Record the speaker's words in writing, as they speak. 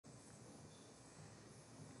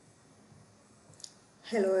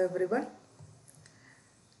Hello everyone.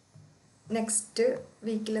 Next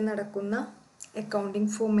week നടക്കുന്ന accounting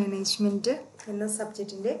for management എന്ന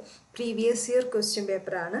സബ്ജക്റ്റിന്റെ previous year question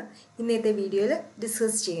paper ആണ് ഇന്നത്തെ വീഡിയോയിൽ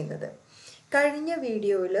ഡിസ്കസ് ചെയ്യുന്നത്. കഴിഞ്ഞ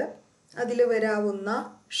വീഡിയോയിൽ അതിൽ വരാവുന്ന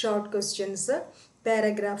ഷോർട്ട് ക്വസ്റ്റ്യൻസ്,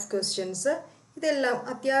 പാരഗ്രാഫ് ക്വസ്റ്റ്യൻസ് ഇതെല്ലാം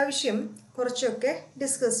അത്യാവശ്യം കുറച്ചൊക്കെ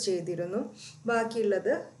ഡിസ്കസ് ചെയ്തിരുന്നു.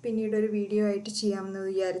 ബാക്കിയുള്ളത് പിന്നീട് ഒരു വീഡിയോ ആയിട്ട് ചെയ്യാമെന്ന്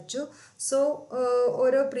വിചാരിച്ചു. സോ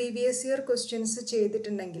ഓരോ പ്രീവിയസ് ഇയർ ക്വസ്റ്റ്യൻസ്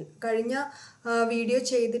ചെയ്തിട്ടുണ്ടെങ്കിൽ കഴിഞ്ഞ വീഡിയോ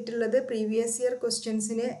ചെയ്തിട്ടുള്ളത് പ്രീവിയസ് ഇയർ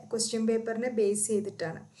ക്വസ്റ്റ്യൻ പേപ്പറിനെ ബേസ്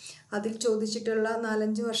ചെയ്തിട്ടാണ്. അതിൽ ചോദിച്ചിട്ടുള്ള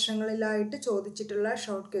 4-5 വർഷങ്ങളിലായിട്ട് ചോദിച്ചിട്ടുള്ള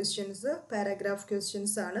ഷോർട്ട് ക്വസ്റ്റ്യൻസ്, പാരഗ്രാഫ്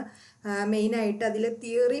ക്വസ്റ്റ്യൻസ് ആണ് മെയിനായിട്ട്. അതിൽ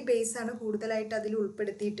തിയറി ബേസ് ആണ് കൂടുതലായിട്ട് അതിൽ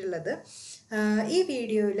ഉൾപ്പെടുത്തിയിട്ടുള്ളത്. ഈ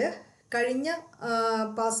വീഡിയോയിൽ കഴിഞ്ഞ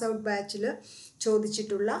പാസ് ഔട്ട് ബാച്ചിൽ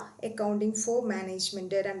ചോദിച്ചിട്ടുള്ള അക്കൗണ്ടിങ് ഫോർ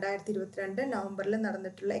മാനേജ്മെൻറ്റ് 2022 നവംബറിൽ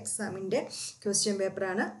നടന്നിട്ടുള്ള എക്സാമിൻ്റെ ക്വസ്റ്റ്യൻ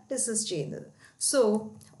പേപ്പറാണ് ഡിസ്കസ് ചെയ്യുന്നത്. സോ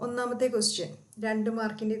ഒന്നാമത്തെ ക്വസ്റ്റ്യൻ 2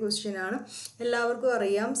 മാർക്കിൻ്റെ ക്വസ്റ്റ്യൻ ആണ്. എല്ലാവർക്കും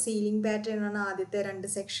അറിയാം സീലിംഗ് പാറ്റേൺ ആണ് ആദ്യത്തെ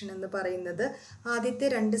 2 സെക്ഷൻ എന്ന് പറയുന്നത്.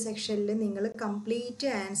 ആദ്യത്തെ 2 സെക്ഷനിൽ നിങ്ങൾ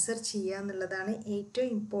കംപ്ലീറ്റ് ആൻസർ ചെയ്യുക എന്നുള്ളതാണ്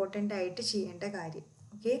ഏറ്റവും ഇമ്പോർട്ടൻ്റ് ആയിട്ട് ചെയ്യേണ്ട കാര്യം.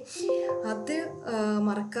 ഓക്കെ, അത്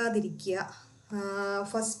മറക്കാതിരിക്കുക.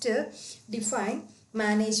 First define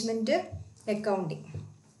management accounting.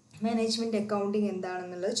 Management accounting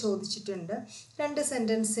എന്താണെന്നുള്ളത് ചോദിച്ചിട്ടുണ്ട്. 2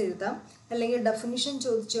 സെൻറ്റൻസ് എഴുതാം, അല്ലെങ്കിൽ ഡെഫിനിഷൻ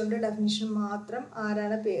ചോദിച്ചുകൊണ്ട് ഡെഫിനിഷൻ മാത്രം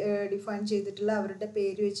ആരാണ് ഡിഫൈൻ ചെയ്തിട്ടുള്ള അവരുടെ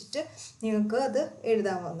പേര് വെച്ചിട്ട് നിങ്ങൾക്ക് അത്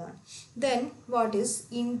എഴുതാവുന്നതാണ്. Then what is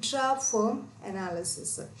intra firm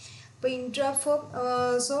analysis. അപ്പോൾ intra firm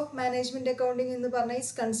so management accounting എന്ന് പറഞ്ഞാൽ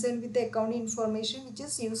is concern with accounting information which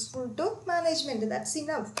is useful to management. That's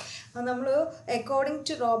enough. നമ്മൾ അക്കോർഡിംഗ്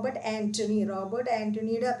ടു റോബർട്ട്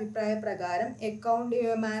ആൻ്റണിയുടെ അഭിപ്രായ പ്രകാരം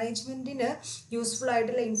മാനേജ്മെൻറ്റിന് യൂസ്ഫുൾ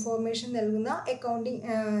ആയിട്ടുള്ള ഇൻഫോർമേഷൻ നൽകുന്ന അക്കൗണ്ടിങ്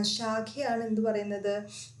ശാഖയാണ് എന്ത് പറയുന്നത്,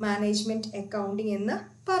 മാനേജ്മെൻറ്റ് അക്കൗണ്ടിങ് എന്ന്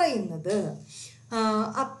പറയുന്നത്.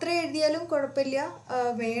 അത്ര എഴുതിയാലും കുഴപ്പമില്ല,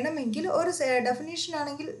 വേണമെങ്കിൽ ഒരു ഡെഫിനേഷൻ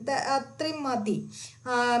ആണെങ്കിൽ അത്രയും മതി.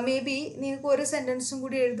 മേ ബി നിങ്ങൾക്ക് ഒരു സെൻറ്റൻസും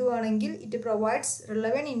കൂടി എഴുതുവാണെങ്കിൽ it provides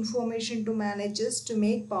relevant information to managers to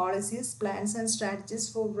make policies, plans and strategies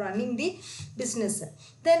four running the business.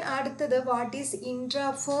 Then അടുത്തത് what is intra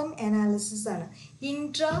firm analysis ആണ്.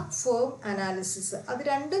 ഇൻട്രാ ഫേം അനാലിസിസ് അത്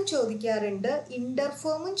രണ്ടും ചോദിക്കാറുണ്ട്. ഇൻ്റർ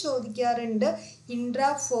ഫേമും ചോദിക്കാറുണ്ട്,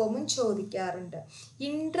 ഇൻട്രാ ഫേമും ചോദിക്കാറുണ്ട്.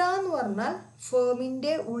 ഇൻട്രാ എന്ന് പറഞ്ഞാൽ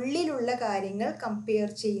ഫേമിൻ്റെ ഉള്ളിലുള്ള കാര്യങ്ങൾ കമ്പയർ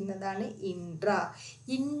ചെയ്യുന്നതാണ് ഇൻട്രാ.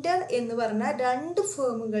 ഇൻ്റർ എന്ന് പറഞ്ഞാൽ 2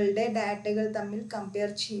 ഫേമുകളുടെ ഡാറ്റകൾ തമ്മിൽ കമ്പയർ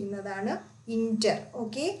ചെയ്യുന്നതാണ് Inter.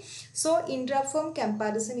 Okay, so intra-firm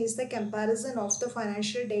comparison is the comparison of the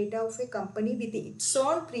financial data of A company with its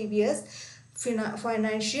on previous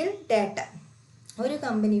financial data. ഒരു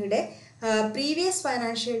കമ്പനിയുടെ previous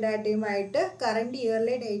financial ഡാറ്റയുമായിട്ട് current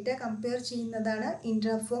ഇയറിലെ data compare ചെയ്യുന്നതാണ്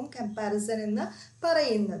ഇൻട്രാ-ഫേം കമ്പാരിസൺ എന്ന്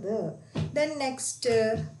പറയുന്നത്. Then next,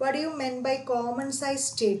 what you men by common size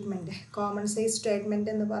statement. Common size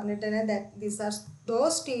statement എന്ന് പറഞ്ഞിട്ട് തന്നെ these are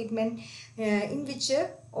those statement in which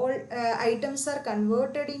all items are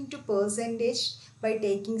converted into percentage by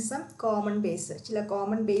taking some common base. ചില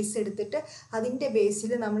common base എടുത്തിട്ട് അതിൻ്റെ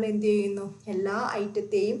ബേസിൽ നമ്മൾ എന്ത് ചെയ്യുന്നു, എല്ലാ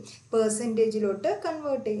ഐറ്റത്തെയും പെർസെൻറ്റേജിലോട്ട്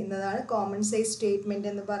കൺവേർട്ട് ചെയ്യുന്നതാണ് കോമൺ സൈസ്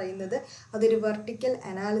സ്റ്റേറ്റ്മെൻറ്റ് എന്ന് പറയുന്നത്. അതൊരു വെർട്ടിക്കൽ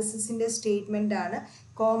അനാലിസിസിൻ്റെ സ്റ്റേറ്റ്മെൻ്റ് ആണ്.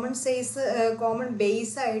 കോമൺ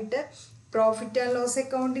ബേസ് ആയിട്ട് പ്രോഫിറ്റ് ആൻഡ് ലോസ്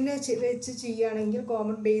അക്കൗണ്ടിനെ വെച്ച് ചെയ്യുകയാണെങ്കിൽ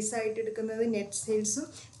കോമൺ ബേസ് ആയിട്ട് എടുക്കുന്നത് നെറ്റ് സെയിൽസും,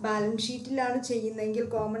 ബാലൻസ് ഷീറ്റിലാണ് ചെയ്യുന്നതെങ്കിൽ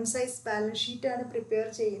കോമൺ സൈസ് ബാലൻസ് ഷീറ്റാണ് പ്രിപ്പയർ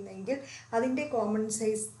ചെയ്യുന്നതെങ്കിൽ അതിൻ്റെ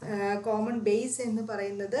കോമൺ ബേസ് എന്ന്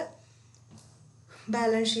പറയുന്നത്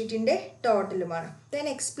ബാലൻസ് ഷീറ്റിൻ്റെ ടോട്ടലുമാണ്. Then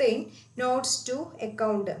explain notes to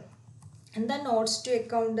account. എന്താ നോട്ട്സ് ടു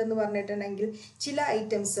അക്കൗണ്ട് എന്ന് പറഞ്ഞിട്ടുണ്ടെങ്കിൽ ചില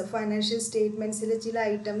ഐറ്റംസ് ഫൈനാൻഷ്യൽ സ്റ്റേറ്റ്മെൻറ്റ്സിൽ ചില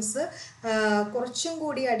ഐറ്റംസ് കുറച്ചും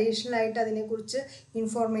കൂടി അഡീഷണൽ ആയിട്ട് അതിനെക്കുറിച്ച്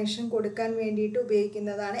ഇൻഫോർമേഷൻ കൊടുക്കാൻ വേണ്ടിയിട്ട്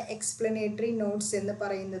ഉപയോഗിക്കുന്നതാണ് എക്സ്പ്ലനേറ്ററി നോട്ട്സ് എന്ന്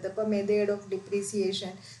പറയുന്നത്. ഇപ്പോൾ method of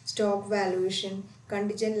depreciation, stock valuation,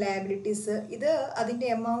 contingent liabilities, ഇത് അതിൻ്റെ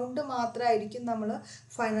എമൗണ്ട് മാത്രമായിരിക്കും നമ്മൾ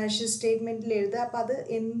ഫൈനാൻഷ്യൽ സ്റ്റേറ്റ്മെൻറ്റിൽ എഴുതുക. അപ്പോൾ അത്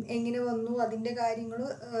എങ്ങനെ വന്നു, അതിൻ്റെ കാര്യങ്ങൾ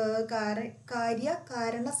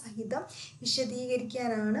കാരണസഹിതം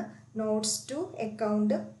വിശദീകരിക്കാനാണ് നോട്ട്സ് ടു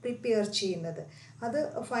അക്കൗണ്ട് പ്രിപ്പയർ ചെയ്യുന്നത്. അത്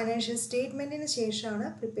ഫൈനാൻഷ്യൽ സ്റ്റേറ്റ്മെൻറ്റിന് ശേഷമാണ്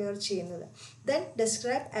പ്രിപ്പയർ ചെയ്യുന്നത്. Then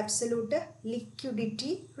describe absolute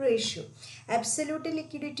liquidity ratio. Absolute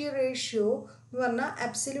liquidity ratio എന്ന് പറഞ്ഞാൽ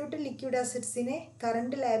അബ്സല്യൂട്ട് ലിക്വിഡ് അസറ്റ്സിനെ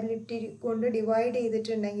കറണ്ട് ലയബിലിറ്റി കൊണ്ട് ഡിവൈഡ്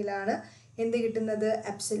ചെയ്തിട്ടുണ്ടെങ്കിലാണ് എന്ത് കിട്ടുന്നത്,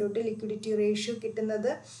 അബ്സല്യൂട്ട് ലിക്വിഡിറ്റി റേഷ്യോ കിട്ടുന്നത്.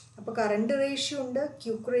 അപ്പോൾ കറണ്ട് റേഷ്യോ ഉണ്ട്,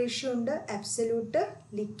 ക്യുക്ക് റേഷ്യോ ഉണ്ട്, അബ്സല്യൂട്ട്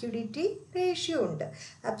ലിക്വിഡിറ്റി റേഷ്യോ ഉണ്ട്.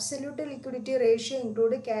 Absolute liquidity ratio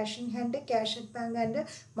include cash in hand, cash at bank and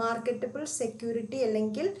marketable security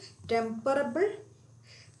അല്ലെങ്കിൽ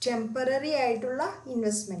ടെമ്പററി ആയിട്ടുള്ള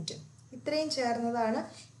ഇൻവെസ്റ്റ്മെൻറ്റ്. ഇത്രയും ചേർന്നതാണ്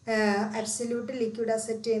അബ്സല്യൂട്ട് ലിക്വിഡ്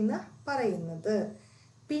അസറ്റ് എന്ന് പറയുന്നത്.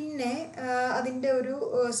 പിന്നെ അതിൻ്റെ ഒരു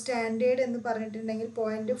സ്റ്റാൻഡേർഡ് എന്ന് പറഞ്ഞിട്ടുണ്ടെങ്കിൽ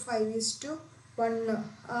 0.5:1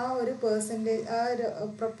 ആ ഒരു പെർസെൻറ്റേജ് ആ ഒരു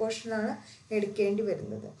പ്രൊപ്പോർഷനാണ് എടുക്കേണ്ടി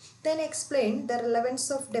വരുന്നത്. Then explain the relevance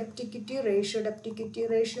of ഡെപ്റ്റ് equity ratio. ഡെപ്റ്റ് equity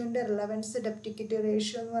റേഷ്യോൻ്റെ relevance. ഡെപ്റ്റ് equity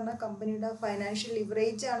ratio എന്ന് പറഞ്ഞാൽ കമ്പനിയുടെ ഫൈനാൻഷ്യൽ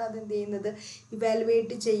ലിവറേജ് ആണ് അത് എന്ത് ചെയ്യുന്നത്,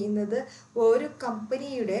 ഇവാലുവേറ്റ് ചെയ്യുന്നത്. ഒരു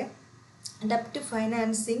കമ്പനിയുടെ ഡെപ്റ്റ്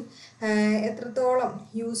ഫൈനാൻസിങ് എത്രത്തോളം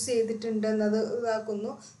യൂസ് ചെയ്തിട്ടുണ്ടെന്നത്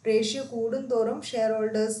ഇതാക്കുന്നു. റേഷ്യോ കൂടുന്തോറും share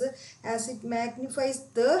holders as it magnifies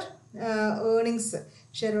there earnings,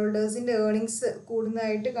 share ഹോൾഡേഴ്സിൻ്റെ earnings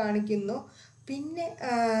കൂടുന്നതായിട്ട് കാണിക്കുന്നു. പിന്നെ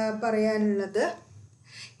പറയാനുള്ളത്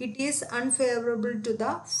it is unfavorable to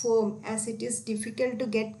the firm as it is difficult to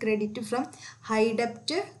get credit from high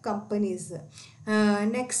debt companies.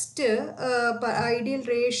 Next ideal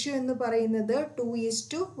ratio എന്ന് പറയുന്നത്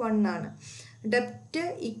 2:1 ആണ്. ഡെപ്റ്റ്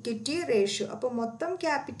equity ratio. അപ്പോൾ മൊത്തം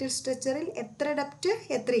capital സ്ട്രക്ചറിൽ എത്ര ഡെപ്റ്റ്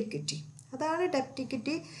എത്ര ഇക്വിറ്റി, അതാണ് ഡെപ്റ്റ്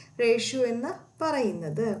ഇക്വിറ്റി റേഷ്യോ എന്ന്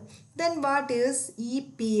പറയുന്നത്. Then what is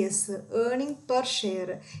EPS, earning per share.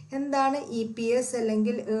 എന്താണ് EPS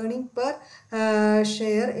അല്ലെങ്കിൽ ഏർണിംഗ് പെർ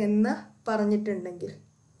ഷെയർ എന്ന് പറഞ്ഞിട്ടുണ്ടെങ്കിൽ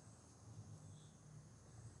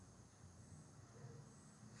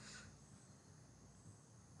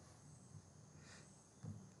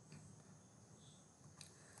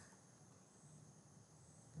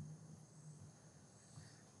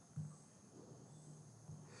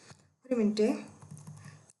ഒരു minute.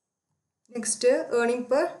 Next earning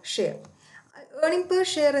per share. Earning per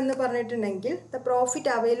share എന്ന് പറഞ്ഞിട്ടുണ്ടെങ്കിൽ the profit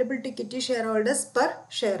available to equity share holders per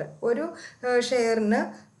share. ഒരു ഷെയറിന്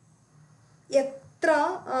എത്ര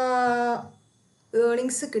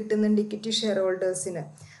ഏർണിങ്സ് കിട്ടുന്നുണ്ട് ഇക്വിറ്റി ഷെയർ ഹോൾഡേഴ്സിന്,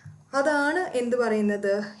 അതാണ് എന്ത്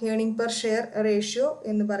പറയുന്നത് ഏർണിംഗ് പെർ ഷെയർ റേഷ്യോ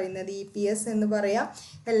എന്ന് പറയുന്നത്. EPS എന്ന് പറയാം,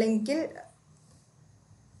 അല്ലെങ്കിൽ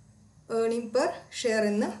ഏർണിംഗ് പെർ ഷെയർ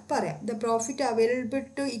എന്ന് പറയാം. The profit available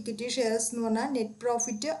to equity shares എന്ന് പറഞ്ഞാൽ net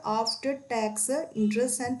profit after tax,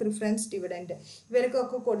 interest and preference dividend.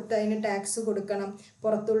 ഇവർക്കൊക്കെ കൊടുത്ത് അതിന് ടാക്സ് കൊടുക്കണം,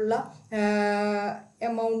 പുറത്തുള്ള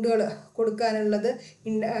എമൗണ്ടുകൾ കൊടുക്കാനുള്ളത്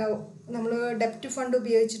നമ്മൾ ഡെപ്റ്റ് ഫണ്ട്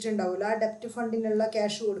ഉപയോഗിച്ചിട്ടുണ്ടാവില്ല, ആ ഡെപ്റ്റ് ഫണ്ടിനുള്ള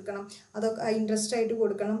ക്യാഷ് കൊടുക്കണം, അതൊക്കെ ഇൻട്രസ്റ്റ് ആയിട്ട്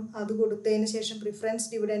കൊടുക്കണം. അത് കൊടുത്തതിന് ശേഷം പ്രിഫറൻസ്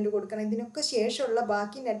ഡിവിഡൻഡ് കൊടുക്കണം. ഇതിനൊക്കെ ശേഷമുള്ള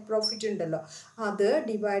ബാക്കി നെറ്റ് പ്രോഫിറ്റ് ഉണ്ടല്ലോ, അത്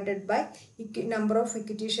divided by number of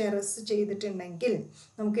equity shares ചെയ്തിട്ടുണ്ടെങ്കിൽ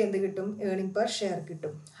നമുക്ക് എന്ത് കിട്ടും, ഏർണിംഗ് പെർ ഷെയർ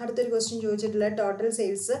കിട്ടും. അടുത്തൊരു ക്വസ്റ്റ്യൻ ചോദിച്ചിട്ടുള്ള total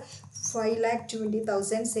sales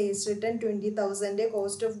 5,20,000, sales return 20,000,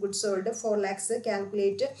 cost of goods sold 4 lakhs,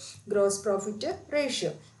 calculate gross profit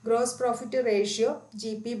ratio. Gross profit ratio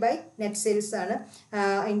GP by net sales ആണ്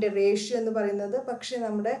അതിൻ്റെ റേഷ്യോ എന്ന് പറയുന്നത്. പക്ഷേ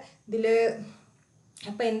നമ്മുടെ ഇതിൽ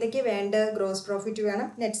അപ്പോൾ എന്തൊക്കെ വേണ്ട, ഗ്രോസ് പ്രോഫിറ്റ് വേണം,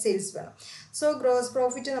 നെറ്റ് സെയിൽസ് വേണം. സോ ഗ്രോസ്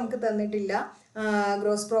പ്രോഫിറ്റ് നമുക്ക് തന്നിട്ടില്ല.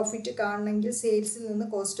 ഗ്രോസ് പ്രോഫിറ്റ് കാണണമെങ്കിൽ സെയിൽസിൽ നിന്ന്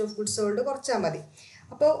കോസ്റ്റ് ഓഫ് ഗുഡ്സ് സോൾഡ് കുറച്ചാൽ മതി.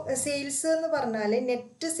 അപ്പോൾ സെയിൽസ് എന്ന് പറഞ്ഞാൽ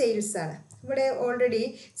നെറ്റ് സെയിൽസ് ആണ്. ഇവിടെ ഓൾറെഡി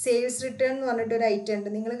സെയിൽസ് റിട്ടേൺ എന്ന് പറഞ്ഞിട്ടൊരു ഐറ്റം ഉണ്ട്,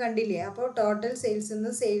 നിങ്ങൾ കണ്ടില്ലേ. അപ്പോൾ ടോട്ടൽ സെയിൽസിൽ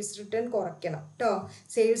നിന്ന് സെയിൽസ് റിട്ടേൺ കുറയ്ക്കണം കേട്ടോ.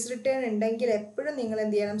 സെയിൽസ് റിട്ടേൺ ഉണ്ടെങ്കിൽ എപ്പോഴും നിങ്ങൾ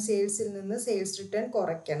എന്ത് ചെയ്യണം, സെയിൽസിൽ നിന്ന് സെയിൽസ് റിട്ടേൺ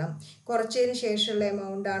കുറയ്ക്കണം. കുറച്ചതിന് ശേഷമുള്ള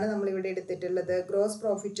എമൗണ്ടാണ് നമ്മളിവിടെ എടുത്തിട്ടുള്ളത്. ഗ്രോസ്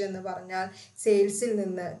പ്രോഫിറ്റ് എന്ന് പറഞ്ഞാൽ സെയിൽസിൽ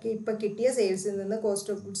നിന്ന് ഇപ്പം കിട്ടിയ സെയിൽസിൽ നിന്ന്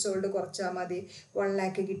കോസ്റ്റ് ഓഫ് ഗുഡ്സ് സോൾഡ് കുറച്ചാൽ മതി. 1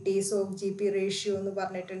 lakh കിട്ടി. സോ GP റേഷ്യോ എന്ന്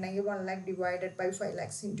പറഞ്ഞിട്ടുണ്ടെങ്കിൽ 1 lakh divided by 5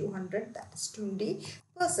 lakhs into 100, that is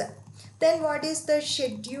 20%. Then what is the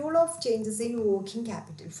schedule of changes in working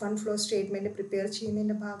capital? Fund flow statement prepare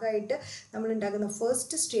ചെയ്യുന്നതിൻ്റെ ഭാഗമായിട്ട് നമ്മൾ ഉണ്ടാക്കുന്ന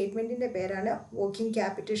ഫസ്റ്റ് സ്റ്റേറ്റ്മെൻറ്റിൻ്റെ പേരാണ് working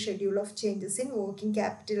capital schedule of changes in working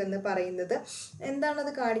capital എന്ന് പറയുന്നത്.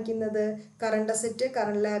 എന്താണത് കാണിക്കുന്നത്, കറണ്ട് അസറ്റ്,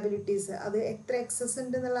 കറണ്ട് ലയബിലിറ്റീസ്, അത് എത്ര എക്സസ്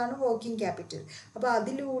ഉണ്ട് എന്നുള്ളതാണ് വർക്കിംഗ് ക്യാപിറ്റൽ. അപ്പോൾ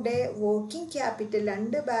അതിലൂടെ working capital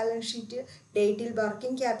 2 balance sheet ഡേറ്റിൽ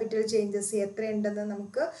working capital changes എത്രയുണ്ടെന്ന്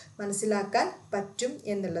നമുക്ക് മനസ്സിലാക്കാൻ പറ്റും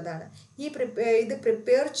എന്നുള്ളതാണ്. ഇത്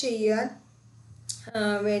പ്രിപ്പയർ ചെയ്യാൻ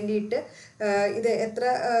വേണ്ടിയിട്ട് ഇത് എത്ര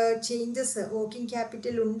ചേഞ്ചസ് വർക്കിംഗ്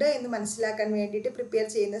ക്യാപിറ്റൽ ഉണ്ട് എന്ന് മനസ്സിലാക്കാൻ വേണ്ടിയിട്ട് പ്രിപ്പയർ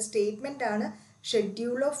ചെയ്യുന്ന സ്റ്റേറ്റ്മെൻ്റ് ആണ്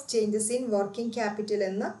schedule of changes in working capital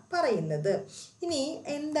എന്ന് പറയുന്നത്. ഇനി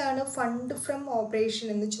എന്താണ് ഫണ്ട് ഫ്രം ഓപ്പറേഷൻ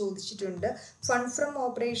എന്ന് ചോദിച്ചിട്ടുണ്ട്. ഫണ്ട് ഫ്രം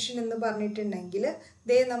ഓപ്പറേഷൻ എന്ന് പറഞ്ഞിട്ടുണ്ടെങ്കിൽ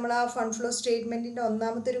നമ്മൾ ആ ഫണ്ട് ഫ്ലോ സ്റ്റേറ്റ്മെൻറ്റിൻ്റെ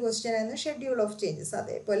ഒന്നാമത്തെ ഒരു ക്വസ്റ്റ്യൻ ആയിരുന്നു ഷെഡ്യൂൾ ഓഫ് ചേഞ്ചസ്.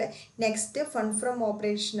 അതേപോലെ നെക്സ്റ്റ് ഫണ്ട് ഫ്രം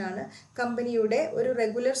ഓപ്പറേഷനാണ് കമ്പനിയുടെ ഒരു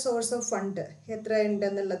റെഗുലർ സോഴ്സ് ഓഫ് ഫണ്ട് എത്ര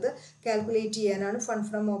ഉണ്ടെന്നുള്ളത് കാൽക്കുലേറ്റ് ചെയ്യാനാണ് ഫണ്ട്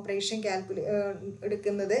ഫ്രം ഓപ്പറേഷൻ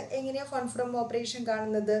എടുക്കുന്നത്. എങ്ങനെയാണ് ഫണ്ട് ഫ്രം ഓപ്പറേഷൻ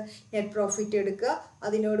കാണുന്നത്, നെറ്റ് പ്രോഫിറ്റ് എടുക്കുക,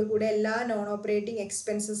 അതിനോട് കൂടെ എല്ലാ നോൺ ഓപ്പറേറ്റിംഗ്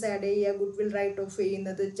എക്സ്പെൻസസ് ആഡ് ചെയ്യുക, ഗുഡ് വിൽ റൈറ്റ് ഓഫ്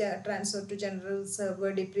ചെയ്യുന്നത്, transfer to general server,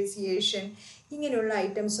 depreciation, ഇങ്ങനെയുള്ള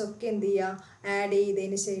ഐറ്റംസ് ഒക്കെ എന്ത് ചെയ്യുക, ആഡ്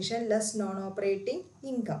ചെയ്തതിന് ശേഷം less non operating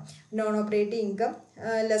income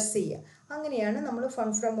less ചെയ്യുക. അങ്ങനെയാണ് നമ്മൾ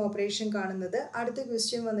ഫണ്ട് ഫ്രം ഓപ്പറേഷൻ കാണുന്നത്. അടുത്ത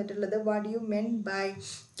ക്വസ്റ്റ്യൻ വന്നിട്ടുള്ളത് what you men by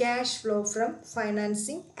cash flow from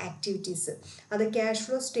financing activities. അത് ക്യാഷ്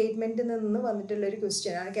ഫ്ലോ സ്റ്റേറ്റ്മെൻറ്റിൽ നിന്ന് വന്നിട്ടുള്ളൊരു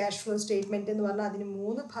ക്വസ്റ്റ്യൻ ആണ്. ക്യാഷ് ഫ്ലോ സ്റ്റേറ്റ്മെൻറ്റ് എന്ന് പറഞ്ഞാൽ അതിന്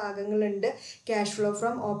 3 ഭാഗങ്ങളുണ്ട്. Cash flow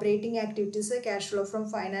from operating activities, cash flow from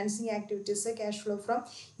financing activities, cash flow from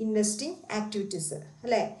investing activities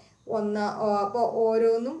അല്ലേ. അപ്പോൾ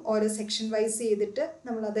ഓരോന്നും ഓരോ സെക്ഷൻ വൈസ് ചെയ്തിട്ട്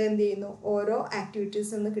നമ്മളത് എന്ത് ചെയ്യുന്നു, ഓരോ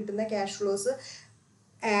ആക്ടിവിറ്റീസിൽ നിന്ന് കിട്ടുന്ന ക്യാഷ് ഫ്ലോസ്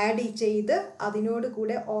ആഡ് ചെയ്ത് അതിനോട്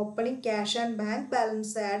കൂടെ opening cash and bank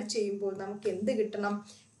balance add ചെയ്യുമ്പോൾ നമുക്ക് എന്ത് കിട്ടണം,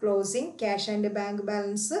 closing cash and bank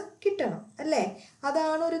balance കിട്ടണം അല്ലേ.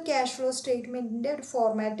 അതാണ് ഒരു ക്യാഷ് ഫ്ലോ സ്റ്റേറ്റ്മെൻറ്റിൻ്റെ ഒരു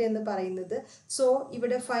ഫോർമാറ്റ് എന്ന് പറയുന്നത്. സോ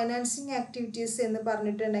ഇവിടെ ഫൈനാൻസിങ് ആക്ടിവിറ്റീസ് എന്ന്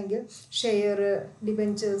പറഞ്ഞിട്ടുണ്ടെങ്കിൽ ഷെയർ,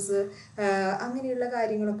 ഡിബെഞ്ചേഴ്സ് അങ്ങനെയുള്ള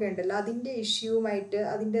കാര്യങ്ങളൊക്കെ ഉണ്ടല്ലോ, അതിൻ്റെ ഇഷ്യൂവുമായിട്ട്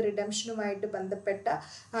അതിൻ്റെ റിഡംഷനുമായിട്ട് ബന്ധപ്പെട്ട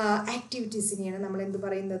ആക്ടിവിറ്റീസിനെയാണ് നമ്മൾ എന്ത്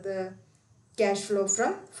പറയുന്നത്, cash flow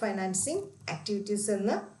from financing activities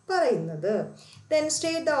എന്ന് പറയുന്നത്. Then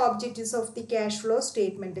state the objectives of the cash flow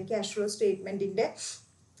statement. Cash flow സ്റ്റേറ്റ്മെൻറ്റിൻ്റെ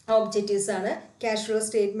objectives ആണ്. ക്യാഷ് ഫ്ലോ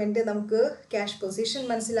സ്റ്റേറ്റ്മെൻറ്റ് നമുക്ക് ക്യാഷ് പൊസിഷൻ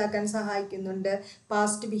മനസ്സിലാക്കാൻ സഹായിക്കുന്നുണ്ട്.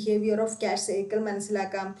 Past behaviour of cash cycle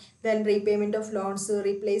മനസ്സിലാക്കാം. Then repayment of loans,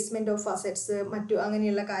 replacement of assets, മറ്റു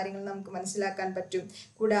അങ്ങനെയുള്ള കാര്യങ്ങൾ നമുക്ക് മനസ്സിലാക്കാൻ പറ്റും.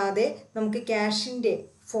 കൂടാതെ നമുക്ക് ക്യാഷിൻ്റെ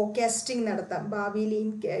ഫോർകാസ്റ്റിംഗ് നടത്താം. ഭാവിയിൽ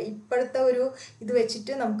ഇപ്പോഴത്തെ ഒരു ഇത്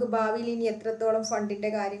വെച്ചിട്ട് നമുക്ക് ഭാവിയിൽ ഇനി എത്രത്തോളം ഫണ്ടിൻ്റെ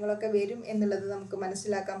കാര്യങ്ങളൊക്കെ വരും എന്നുള്ളത് നമുക്ക്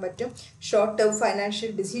മനസ്സിലാക്കാൻ പറ്റും. ഷോർട്ട് ടേം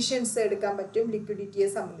ഫൈനാൻഷ്യൽ ഡിസിഷൻസ് എടുക്കാൻ പറ്റും ലിക്വിഡിറ്റിയെ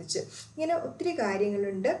സംബന്ധിച്ച്. ഇങ്ങനെ ഒത്തിരി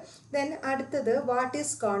കാര്യങ്ങളുണ്ട്. ദെൻ അടുത്തത് വാട്ട്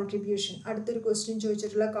ഈസ് കോൺട്രിബ്യൂഷൻ. അടുത്തൊരു ക്വസ്റ്റ്യൻ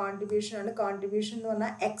ചോദിച്ചിട്ടുള്ള കോൺട്രിബ്യൂഷൻ ആണ്. കോൺട്രിബ്യൂഷൻ എന്ന്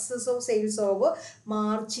പറഞ്ഞാൽ excess of sales over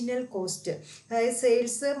marginal cost. അതായത്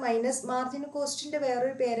സെയിൽസ് മൈനസ് മാർജിനൽ കോസ്റ്റിൻ്റെ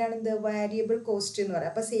വേറൊരു പേരാണ് എന്ത്, വാരിയബിൾ കോസ്റ്റ് എന്ന്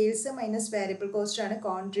പറയുക. അപ്പോൾ സെയിൽസ് മൈനസ് വാരിയബിൾ കോസ്റ്റ് ആണ്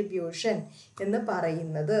കോൺട്രിബ്യൂഷൻ എന്ന്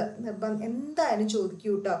പറയുന്നത്. എന്തായാലും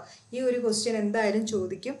ചോദിക്കും കേട്ടോ, ഈ ഒരു ക്വസ്റ്റ്യൻ എന്തായാലും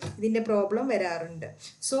ചോദിക്കും, ഇതിൻ്റെ പ്രോബ്ലം വരാറുണ്ട്.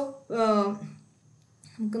 സോ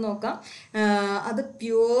നമുക്ക് നോക്കാം. അത്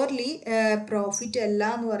പ്യുവർലി പ്രോഫിറ്റ് അല്ല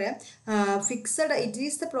എന്ന് പറയാം. Fixed, it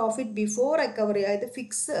is the profit before recovery. അതായത്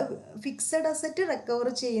ഫിക്സഡ് അസറ്റ് റിക്കവർ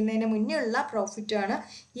ചെയ്യുന്നതിന് മുന്നേ ഉള്ള പ്രോഫിറ്റാണ്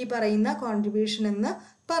ഈ പറയുന്ന കോൺട്രിബ്യൂഷൻ എന്ന്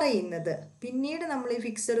പറയുന്നത്. പിന്നീട് നമ്മൾ ഈ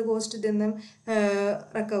ഫിക്സഡ് കോസ്റ്റ് നിന്നും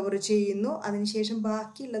റിക്കവർ ചെയ്യുന്നു, അതിനുശേഷം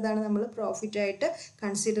ബാക്കിയുള്ളതാണ് നമ്മൾ പ്രോഫിറ്റായിട്ട്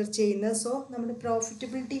കൺസിഡർ ചെയ്യുന്നത്. സോ നമ്മുടെ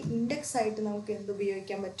പ്രോഫിറ്റബിലിറ്റി ഇൻഡെക്സ് ആയിട്ട് നമുക്ക് എന്ത്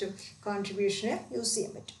ഉപയോഗിക്കാൻ പറ്റും, കോൺട്രിബ്യൂഷനെ യൂസ്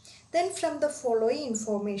ചെയ്യാൻ പറ്റും. Then from the following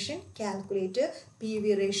information, calculate PV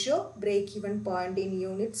ratio, break-even point in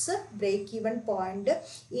units, break-even point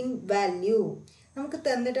in value. നമുക്ക്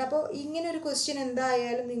തന്നിട്ട് അപ്പോൾ ഇങ്ങനെ ഒരു ക്വസ്റ്റ്യൻ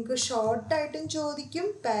എന്തായാലും നിങ്ങൾക്ക് ഷോർട്ടായിട്ടും ചോദിക്കും,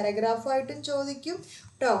 പാരഗ്രാഫായിട്ടും ചോദിക്കും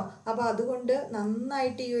കേട്ടോ. അപ്പോൾ അതുകൊണ്ട്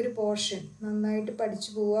നന്നായിട്ട് ഈ ഒരു പോർഷൻ നന്നായിട്ട് പഠിച്ചു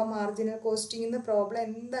പോവുക. മാർജിനൽ കോസ്റ്റിംഗ് എന്ന പ്രോബ്ലം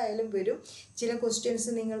എന്തായാലും വരും. ചില ക്വസ്റ്റ്യൻസ്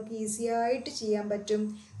നിങ്ങൾക്ക് ഈസി ആയിട്ട് ചെയ്യാൻ പറ്റും,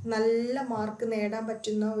 നല്ല മാർക്ക് നേടാൻ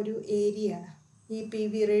പറ്റുന്ന ഒരു ഏരിയയാണ് ഈ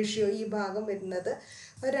PV റേഷ്യോ ഈ ഭാഗം വരുന്നത്.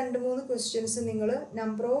 2-3 ക്വസ്റ്റ്യൻസ് നിങ്ങൾ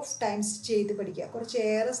നമ്പർ ഓഫ് ടൈംസ് ചെയ്ത് പഠിക്കുക,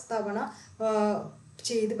 കുറച്ചേറെ തവണ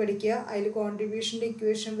ചെയ്ത് പഠിക്കുക. അതിൽ കോൺട്രിബ്യൂഷൻ്റെ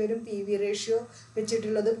ഇക്വേഷൻ വരും, PV റേഷ്യോ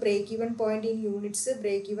വെച്ചിട്ടുള്ളത്, break even point in units,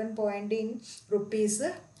 break even point in rupees,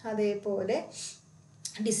 അതേപോലെ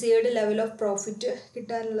ഡിസൈഡ് ലെവൽ ഓഫ് പ്രോഫിറ്റ്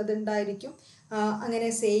കിട്ടാനുള്ളത് ഉണ്ടായിരിക്കും. അങ്ങനെ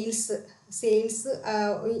സെയിൽസ്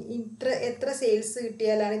എത്ര സെയിൽസ്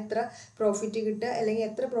കിട്ടിയാലാണ് ഇത്ര പ്രോഫിറ്റ് കിട്ടുക, അല്ലെങ്കിൽ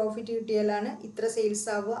എത്ര പ്രോഫിറ്റ് കിട്ടിയാലാണ് ഇത്ര സെയിൽസ്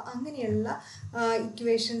ആവുക, അങ്ങനെയുള്ള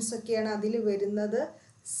ഇക്വേഷൻസ് ഒക്കെയാണ് അതിൽ വരുന്നത്.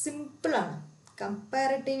 സിമ്പിളാണ്,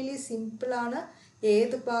 കമ്പാരിറ്റീവ്ലി സിമ്പിളാണ്.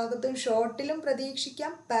 ഏത് ഭാഗത്തും ഷോർട്ടിലും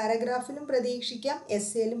പ്രതീക്ഷിക്കാം, പാരഗ്രാഫിലും പ്രതീക്ഷിക്കാം,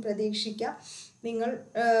 എസ്സേയിലും പ്രതീക്ഷിക്കാം. നിങ്ങൾ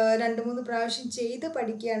 2-3 പ്രാവശ്യം ചെയ്ത്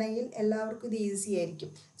പഠിക്കുകയാണെങ്കിൽ എല്ലാവർക്കും ഇത് ഈസി ആയിരിക്കും.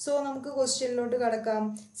 സോ നമുക്ക് ക്വസ്റ്റ്യനിലോട്ട് കടക്കാം.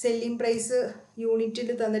 സെല്ലിംഗ് പ്രൈസ് യൂണിറ്റിൽ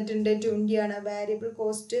തന്നിട്ടുണ്ട് 20 ആണ്, വാരിയബിൾ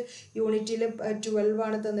കോസ്റ്റ് യൂണിറ്റിൽ 12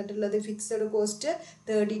 ആണ് തന്നിട്ടുള്ളത്, ഫിക്സഡ് കോസ്റ്റ്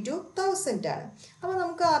 32,000 ആണ്. അപ്പോൾ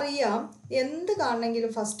നമുക്ക് അറിയാം എന്ത്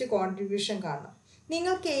കാണണമെങ്കിലും ഫസ്റ്റ് കോൺട്രിബ്യൂഷൻ കാണണം.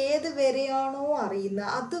 നിങ്ങൾക്ക് ഏത് വരെയാണോ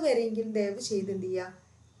അറിയുന്നത് അതുവരെയെങ്കിലും ദയവ് ചെയ്ത് എന്ത് ചെയ്യുക,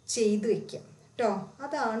 ചെയ്ത് വയ്ക്കുക കേട്ടോ.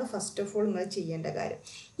 അതാണ് ഫസ്റ്റ് ഓഫ് ഓൾ നിങ്ങൾ ചെയ്യേണ്ട കാര്യം.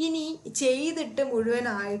 ഇനി ചെയ്തിട്ട്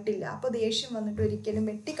മുഴുവനായിട്ടില്ല അപ്പോൾ ദേഷ്യം വന്നിട്ട് ഒരിക്കലും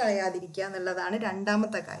വെട്ടിക്കളയാതിരിക്കുക എന്നുള്ളതാണ്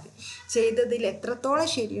രണ്ടാമത്തെ കാര്യം. ചെയ്തതിൽ എത്രത്തോളം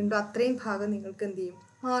ശരിയുണ്ടോ അത്രയും ഭാഗം നിങ്ങൾക്ക് എന്ത് ചെയ്യും,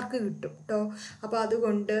 മാർക്ക് കിട്ടും കേട്ടോ. അപ്പോൾ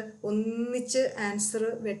അതുകൊണ്ട് ഒന്നിച്ച് ആൻസർ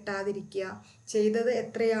വെട്ടാതിരിക്കുക. ചെയ്തത്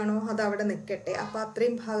എത്രയാണോ അതവിടെ നിൽക്കട്ടെ, അപ്പോൾ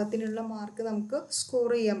അത്രയും ഭാഗത്തിനുള്ള മാർക്ക് നമുക്ക്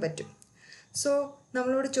സ്കോർ ചെയ്യാൻ പറ്റും. സോ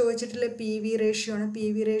നമ്മളോട് ചോദിച്ചിട്ടുള്ള PV റേഷ്യോ ആണ്.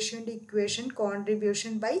 PV റേഷ്യോൻ്റെ equation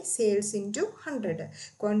contribution by sales into 100,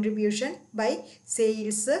 contribution by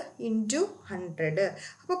sales into 100.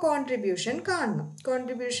 അപ്പോൾ കോൺട്രിബ്യൂഷൻ കാണണം.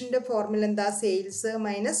 കോൺട്രിബ്യൂഷൻ്റെ ഫോർമുല എന്താ, സെയിൽസ്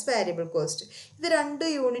മൈനസ് വാരിയബിൾ കോസ്റ്റ്. ഇത് 2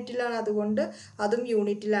 യൂണിറ്റിലാണ്, അതുകൊണ്ട് അതും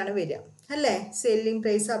യൂണിറ്റിലാണ് വരിക അല്ലേ. സെല്ലിംഗ്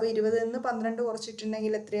പ്രൈസ് അപ്പോൾ 20 നിന്ന് 12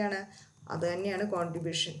 കുറച്ചിട്ടുണ്ടെങ്കിൽ എത്രയാണ്, അത് തന്നെയാണ്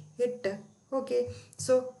contribution 8. Okay.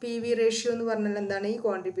 So P V ratio എന്ന് പറഞ്ഞാൽ എന്താണ്? ഈ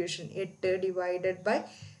contribution 8 divided by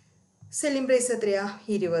selling price എത്രയാ?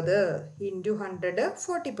 20 into 100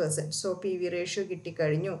 40%. So P V ratio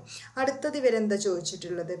കിട്ടിക്കഴിഞ്ഞു. അടുത്തത് ഇവരെന്താ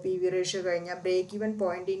ചോദിച്ചിട്ടുള്ളത്? പി വി റേഷ്യോ കഴിഞ്ഞാൽ ബ്രേക്ക് ഈവൻ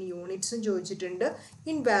പോയിന്റ് ഇൻ യൂണിറ്റ്സും ചോദിച്ചിട്ടുണ്ട്,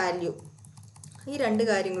 ഇൻ വാല്യൂ. ഈ രണ്ട്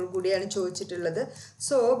കാര്യങ്ങൾ കൂടിയാണ് ചോദിച്ചിട്ടുള്ളത്.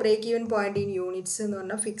 So break even point in units എന്ന്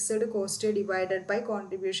പറഞ്ഞാൽ fixed cost divided by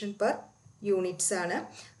contribution per units ആണ്.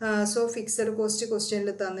 സോ ഫിക്സഡ് കോസ്റ്റ് ക്വസ്റ്റ്യനിൽ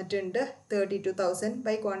തന്നിട്ടുണ്ട് 32,000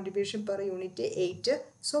 by contribution per unit 8.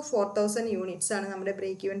 So 4,000 units ആണ് നമ്മുടെ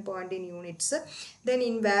break even point in units. Then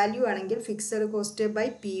in value ആണെങ്കിൽ fixed cost by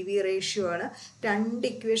P V ratio ആണ്. രണ്ട്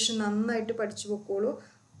ഇക്വേഷൻ നന്നായിട്ട് പഠിച്ചു പോക്കോളൂ.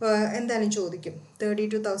 എന്തായാലും ചോദിക്കും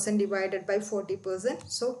 32,000 ഡിവൈഡഡ് ബൈ 40%.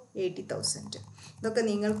 സോ 80,000. ഇതൊക്കെ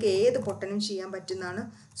നിങ്ങൾക്ക് ഏത് പൊട്ടനും ചെയ്യാൻ പറ്റുന്നതാണ്.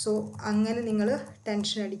 സോ അങ്ങനെ നിങ്ങൾ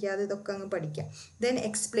ടെൻഷൻ അടിക്കാതെ ഇതൊക്കെ അങ്ങ് പഠിക്കാം. Then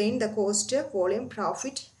explain the cost volume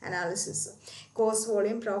profit analysis. Cost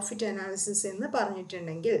volume profit analysis എന്ന്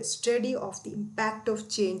പറഞ്ഞിട്ടുണ്ടെങ്കിൽ study of the impact of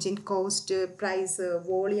change in cost, price,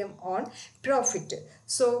 volume on profit.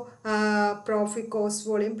 So cost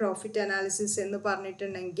volume profit analysis എന്ന്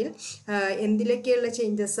പറഞ്ഞിട്ടുണ്ടെങ്കിൽ എന്തിലൊക്കെയുള്ള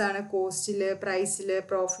ചേഞ്ചസ് ആണ്? കോസ്റ്റിൽ, പ്രൈസിൽ,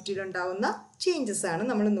 പ്രോഫിറ്റിലുണ്ടാവുന്ന ചേഞ്ചസ് ആണ്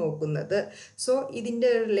നമ്മൾ നോക്കുന്നത്. സോ ഇതിൻ്റെ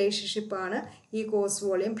റിലേഷൻഷിപ്പാണ് ഈ കോസ്റ്റ്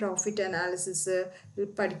വോളിയം പ്രോഫിറ്റ് അനാലിസിസ്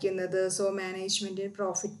പഠിക്കുന്നത്. സോ മാനേജ്മെൻറ്റിന്,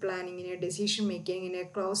 പ്രോഫിറ്റ് പ്ലാനിങ്ങിന്, ഡെസിഷൻ മേക്കിങ്ങിന്,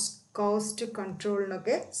 കോസ്റ്റ്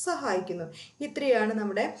കൺട്രോളിനൊക്കെ സഹായിക്കുന്നു. ഇത്രയാണ്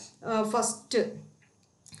നമ്മുടെ ഫസ്റ്റ്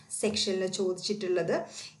സെക്ഷനിൽ ചോദിച്ചിട്ടുള്ളത്.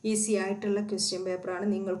 ഈസി ആയിട്ടുള്ള ക്വസ്റ്റ്യൻ പേപ്പറാണ്.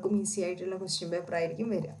 നിങ്ങൾക്കും ഈസി ആയിട്ടുള്ള ക്വസ്റ്റ്യൻ പേപ്പർ ആയിരിക്കും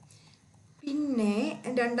വരിക. പിന്നെ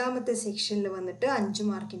രണ്ടാമത്തെ സെക്ഷനിൽ വന്നിട്ട് 5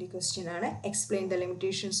 മാർക്കിൻ്റെ ക്വസ്റ്റ്യൻ ആണ്. Explain the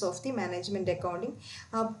limitations of the management accounting.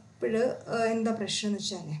 അപ്പോൾ എന്താ പ്രശ്നം എന്ന്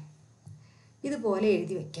വെച്ചാൽ ഇതുപോലെ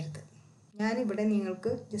എഴുതി വയ്ക്കരുത്. ഞാനിവിടെ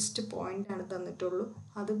നിങ്ങൾക്ക് ജസ്റ്റ് പോയിൻ്റാണ് തന്നിട്ടുള്ളൂ.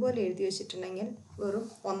 അതുപോലെ എഴുതി വെച്ചിട്ടുണ്ടെങ്കിൽ വെറും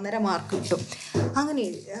 1.5 മാർക്ക് കിട്ടും. അങ്ങനെ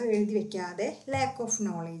എഴുതി വയ്ക്കാതെ ലാക്ക് ഓഫ്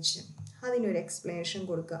നോളേജ്, അതിനൊരു എക്സ്പ്ലനേഷൻ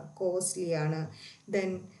കൊടുക്കുക. കോസ്റ്റ്ലി ആണ്,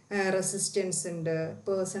 ദെൻ റെസിസ്റ്റൻസ് ഉണ്ട്,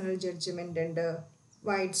 പേഴ്സണൽ ജഡ്ജ്മെൻ്റ് ഉണ്ട്,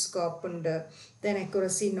 വൈഡ് സ്കോപ്പ് ഉണ്ട്, ദെൻ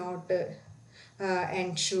അക്യുറസി നോട്ട്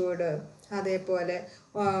എൻഷുർഡ്, അതേപോലെ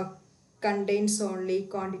കണ്ടെയ്ൻസ് ഓൺലി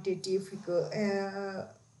ക്വാണ്ടിറ്റേറ്റീവ് ഫിഗർ.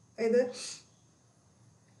 ഇത്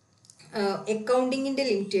അക്കൗണ്ടിങ്ങിൻ്റെ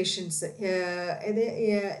ലിമിറ്റേഷൻസ്, ഇത്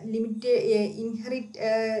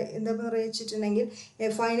എന്താ പറയുക വെച്ചിട്ടുണ്ടെങ്കിൽ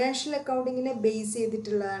ഫൈനാൻഷ്യൽ അക്കൗണ്ടിങ്ങിനെ ബേസ്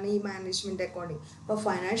ചെയ്തിട്ടുള്ളതാണ് ഈ മാനേജ്മെൻറ്റ് അക്കൗണ്ടിങ്. അപ്പോൾ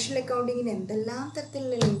ഫൈനാൻഷ്യൽ അക്കൗണ്ടിങ്ങിന് എന്തെല്ലാം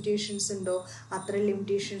തരത്തിലുള്ള ലിമിറ്റേഷൻസ് ഉണ്ടോ അത്ര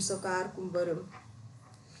ലിമിറ്റേഷൻസൊക്കെ ആർക്കും വരും,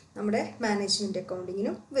 നമ്മുടെ മാനേജ്മെൻറ്റ്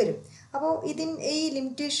അക്കൗണ്ടിങ്ങിനും വരും. അപ്പോൾ ഈ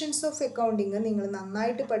ലിമിറ്റേഷൻസ് ഓഫ് അക്കൗണ്ടിങ് നിങ്ങൾ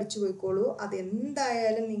നന്നായിട്ട് പഠിച്ചു പോയിക്കോളൂ.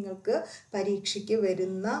 അതെന്തായാലും നിങ്ങൾക്ക് പരീക്ഷയ്ക്ക്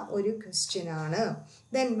വരുന്ന ഒരു ക്വസ്റ്റ്യനാണ്.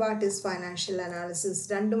 Then what is financial analysis?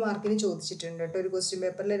 2 മാർക്കിന് ചോദിച്ചിട്ടുണ്ട് കേട്ടോ. ഒരു ക്വസ്റ്റ്യൻ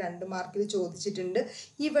പേപ്പറിൽ 2 മാർക്കിൽ ചോദിച്ചിട്ടുണ്ട്.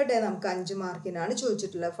 ഇവിടെ നമുക്ക് 5 മാർക്കിനാണ്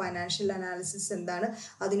ചോദിച്ചിട്ടുള്ളത്. ഫൈനാൻഷ്യൽ അനാലിസിസ് എന്താണ്,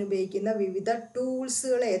 അതിനുപയോഗിക്കുന്ന വിവിധ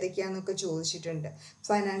ടൂൾസുകൾ ഏതൊക്കെയാണെന്നൊക്കെ ചോദിച്ചിട്ടുണ്ട്.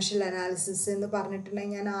 ഫൈനാൻഷ്യൽ അനാലിസിസ് എന്ന്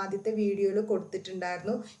പറഞ്ഞിട്ടുണ്ടെങ്കിൽ ഞാൻ ആദ്യത്തെ വീഡിയോയിൽ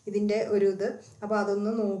കൊടുത്തിട്ടുണ്ടായിരുന്നു ഇതിൻ്റെ ഒരു ഇത്. അപ്പോൾ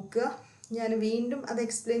അതൊന്ന് നോക്കുക. ഞാൻ വീണ്ടും അത്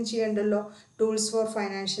explain ചെയ്യണ്ടല്ലോ. Tools four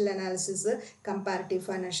financial analysis, comparative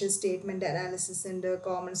financial statement analysis ഉണ്ട്,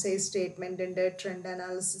 കോമൺ സൈസ് സ്റ്റേറ്റ്മെൻറ്റ് ഉണ്ട്, ട്രെൻഡ്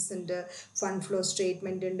അനാലിസിസ് ഉണ്ട്, ഫണ്ട് ഫ്ലോ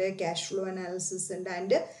സ്റ്റേറ്റ്മെൻറ്റ് ഉണ്ട്, ക്യാഷ് ഫ്ലോ അനാലിസിസ് ഉണ്ട്,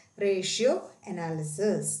 ആൻഡ് റേഷ്യോ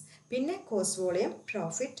അനാലിസിസ്, പിന്നെ cost volume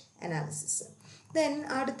profit analysis. Then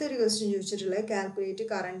അടുത്തൊരു ക്വസ്റ്റ്യൻ ചോദിച്ചിട്ടുള്ളത് calculate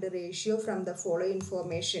current ratio from the follow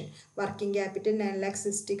information. Working capital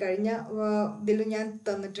 9,60,000. കഴിഞ്ഞ ഇതിൽ ഞാൻ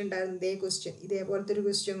തന്നിട്ടുണ്ടായിരുന്നു ഇതേ ക്വസ്റ്റ്യൻ, ഇതേപോലത്തെ ഒരു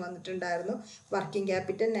ക്വസ്റ്റ്യൻ വന്നിട്ടുണ്ടായിരുന്നു. Working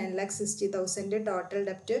capital 9,60,000, total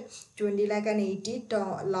ഡെപ്റ്റ് 20 lakh and 80,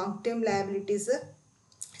 long term liabilities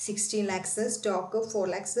 16 lakhs, stock 4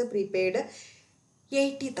 lakhs, prepaid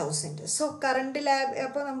 80,000. So current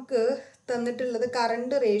അപ്പോൾ നമുക്ക് തന്നിട്ടുള്ളത്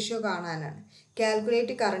കറണ്ട് റേഷ്യോ കാണാനാണ്.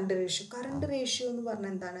 Calculate current ratio. Current ratio എന്ന്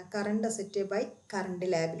പറഞ്ഞാൽ എന്താണ്? Current asset by current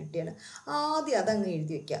ലയബിലിറ്റിയാണ്. ആദ്യം അതങ്ങ്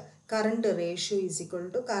എഴുതി വയ്ക്കുക. Current ratio is equal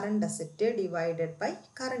to current asset divided by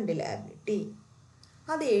current liability.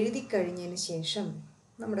 അത് എഴുതി കഴിഞ്ഞതിന് ശേഷം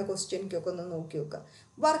നമ്മുടെ ക്വസ്റ്റ്യനിക്കൊക്കെ ഒന്ന് നോക്കി നോക്കുക.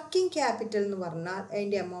 വർക്കിംഗ് ക്യാപിറ്റൽ എന്ന് പറഞ്ഞാൽ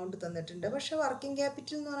അതിൻ്റെ എമൗണ്ട് തന്നിട്ടുണ്ട്. പക്ഷേ വർക്കിംഗ്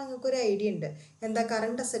ക്യാപിറ്റൽ എന്ന് പറഞ്ഞാൽ നിങ്ങൾക്കൊരു ഐഡിയ ഉണ്ട്. എന്താ?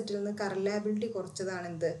 കറണ്ട് അസറ്റിൽ നിന്ന് കറണ്ട് ലയബിലിറ്റി കുറച്ചതാണ്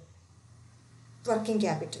എന്ത്? Working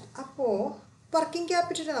capital. അപ്പോൾ വർക്കിംഗ്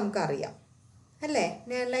ക്യാപിറ്റൽ നമുക്കറിയാം അല്ലേ?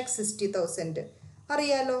 9,60,000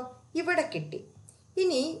 അറിയാലോ. ഇവിടെ കിട്ടി.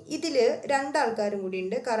 ഇനി ഇതിൽ 2 ആൾക്കാരും കൂടി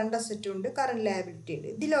ഉണ്ട്. കറണ്ട് അസറ്റും ഉണ്ട്, കറണ്ട് ലയബിലിറ്റി ഉണ്ട്.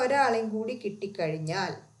 ഇതിൽ ഒരാളെയും കൂടി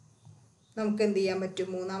കിട്ടിക്കഴിഞ്ഞാൽ നമുക്ക് എന്ത് ചെയ്യാൻ പറ്റും?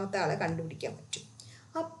 മൂന്നാമത്തെ ആളെ കണ്ടുപിടിക്കാൻ പറ്റും.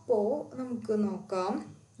 അപ്പോൾ നമുക്ക് നോക്കാം.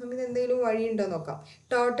 നമുക്ക് എന്തെങ്കിലും വഴിയുണ്ടോ നോക്കാം.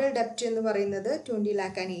 ടോട്ടൽ ഡെപ്റ്റ് എന്ന് പറയുന്നത് 20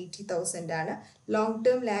 lakh and 80,000 ആണ്. ലോങ്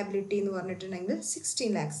ടേം ലയബിലിറ്റി എന്ന് പറഞ്ഞിട്ടുണ്ടെങ്കിൽ 16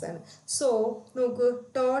 lakhs ആണ്. സോ നോക്കൂ,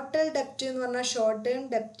 ടോട്ടൽ ഡെപ്റ്റ് എന്ന് പറഞ്ഞാൽ short term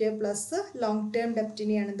ഡെപ്റ്റ് plus long term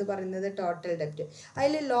ഡെപ്റ്റിനെയാണ് എന്ത് പറയുന്നത്, ടോട്ടൽ ഡെപ്റ്റ്.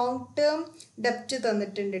 അതിൽ ലോങ് ടേം ഡെപ്റ്റ്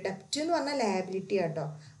തന്നിട്ടുണ്ട്. ഡെപ്റ്റ് എന്ന് പറഞ്ഞാൽ ലയബിലിറ്റി ആട്ടോ.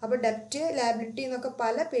 അപ്പോൾ ഡെപ്റ്റ് ലയബിലിറ്റി എന്നൊക്കെ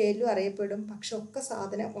പല പേരിലും അറിയപ്പെടും, പക്ഷെ ഒക്കെ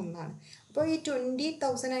സാധനം ഒന്നാണ്. അപ്പോൾ ഈ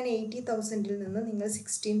 20,000 and 80,000 നിന്ന് നിങ്ങൾ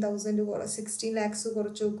 16 lakhs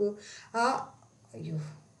കുറച്ച് നോക്കൂ. അയ്യോ,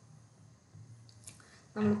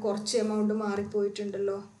 നമ്മൾ കുറച്ച് എമൗണ്ട്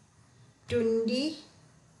മാറിപ്പോയിട്ടുണ്ടല്ലോ. 20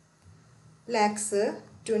 lakhs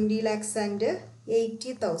and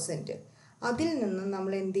 80,000. അതിൽ നിന്ന്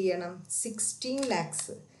നമ്മൾ എന്ത് ചെയ്യണം, 16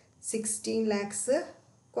 lakhs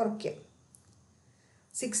കുറയ്ക്കുക.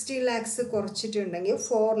 16 lakhs കുറച്ചിട്ടുണ്ടെങ്കിൽ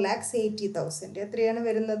 4,80,000 എത്രയാണ്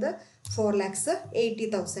വരുന്നത്,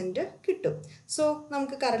 4,80,000 കിട്ടും. സോ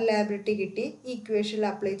നമുക്ക് കറണ്ട് ലയബിലിറ്റി കിട്ടി. ഇക്വേഷനിൽ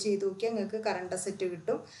അപ്ലൈ ചെയ്ത് നോക്കിയാൽ നിങ്ങൾക്ക് കറണ്ട് അസറ്റ്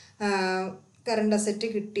കിട്ടും. കറണ്ട് അസറ്റ്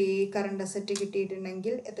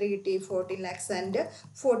കിട്ടിയിട്ടുണ്ടെങ്കിൽ എത്ര കിട്ടി, 14 lakhs and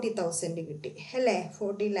 40,000 കിട്ടി അല്ലേ.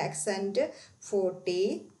 14 lakhs and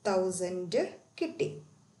 40,000 കിട്ടി.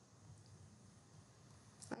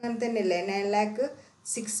 അങ്ങനെ തന്നെയല്ലേ.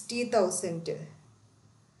 9,60,000.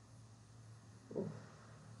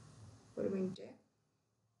 ഒരു മിനിറ്റ്.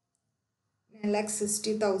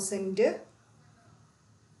 9,60,000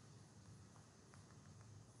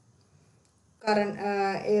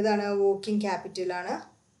 ഏതാണ്, വർക്കിംഗ് ക്യാപിറ്റലാണ്.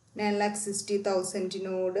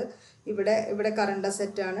 9,60,000 ഇവിടെ കറണ്ട്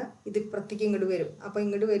അസറ്റാണ്. ഇത് ഇപ്പുറത്തേക്ക് ഇങ്ങോട്ട് വരും. അപ്പോൾ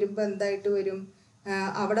ഇങ്ങോട്ട് വരുമ്പോൾ എന്തായിട്ട് വരും,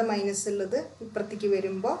 അവിടെ മൈനസ് ഉള്ളത് ഇപ്പുറത്തേക്ക്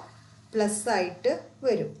വരുമ്പോൾ പ്ലസ് ആയിട്ട്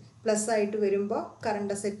വരും.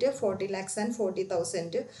 Current asset 40 lakhs and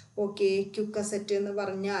 40,000. Okay, quick asset എന്ന്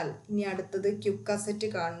പറഞ്ഞാൽ ഇനി അടുത്തത് ക്യുക്ക് അസറ്റ്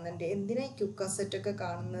കാണുന്നുണ്ട്. എന്തിനാ ഈ ക്യുക്ക് അസറ്റ് ഒക്കെ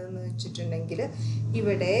കാണുന്നതെന്ന് വെച്ചിട്ടുണ്ടെങ്കിൽ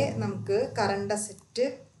ഇവിടെ നമുക്ക് കറണ്ട് അസറ്റ്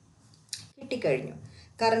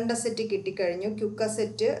കിട്ടിക്കഴിഞ്ഞു. ക്യുക്ക്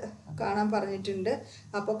അസറ്റ് കാണാൻ പറഞ്ഞിട്ടുണ്ട്.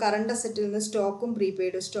 അപ്പോൾ കറണ്ട് അസറ്റിൽ നിന്ന് സ്റ്റോക്കും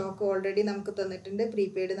പ്രീപെയ്ഡും, സ്റ്റോക്ക് ഓൾറെഡി നമുക്ക് തന്നിട്ടുണ്ട്,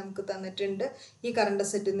 പ്രീപെയ്ഡ് നമുക്ക് തന്നിട്ടുണ്ട്. ഈ കറണ്ട്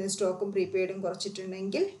അസറ്റിൽ നിന്ന് സ്റ്റോക്കും പ്രീപെയ്ഡും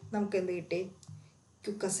കുറച്ചിട്ടുണ്ടെങ്കിൽ നമുക്ക് എന്ത് കിട്ടി,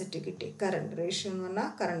 ക്യുക്ക് അസറ്റ് കിട്ടി. കറണ്ട് റേഷ്യോ എന്ന് പറഞ്ഞാൽ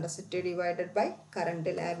current asset divided by current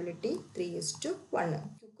liability 3:1.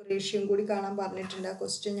 Quick റേഷ്യോയും കൂടി കാണാൻ പറഞ്ഞിട്ടുണ്ട്. ആ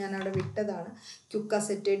ക്വസ്റ്റ്യൻ ഞാൻ അവിടെ വിട്ടതാണ്. Quick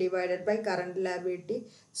asset divided by current liability.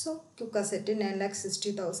 So quick asset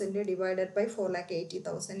 9,60,000 divided by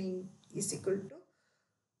 4,80,000 is equal to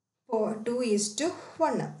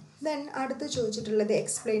 2:1. Then അടുത്ത് ചോദിച്ചിട്ടുള്ളത്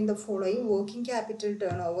explain the following working capital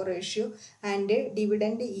turn over ratio and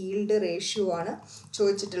dividend yield ratio ആണ്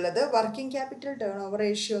ചോദിച്ചിട്ടുള്ളത്. Working capital turn over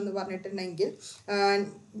ratio എന്ന് പറഞ്ഞിട്ടുണ്ടെങ്കിൽ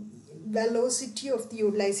velocity of the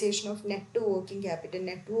utilisation of net working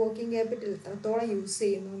capital എത്രത്തോളം use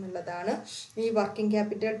ചെയ്യുന്നു എന്നുള്ളതാണ് ഈ working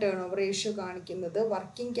capital turn over ratio കാണിക്കുന്നത്.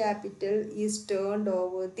 Working capital is turned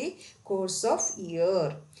over the course of year.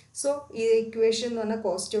 So ഈ ഇക്വേഷൻ എന്ന് പറഞ്ഞാൽ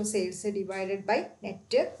cost of sales divided by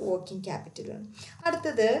net working capital ആണ്.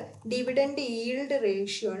 അടുത്തത് ഡിവിഡൻഡ് ഈൽഡ്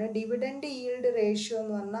റേഷ്യോ ആണ്. ഡിവിഡൻഡ് ഈൽഡ് റേഷ്യോ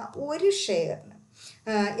എന്ന് പറഞ്ഞാൽ ഒരു ഷെയറിന്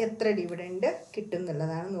എത്ര ഡിവിഡൻഡ് കിട്ടും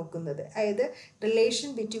എന്നുള്ളതാണ് നോക്കുന്നത്. അതായത് relation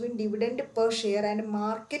between dividend per share and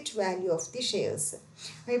market value of the shares.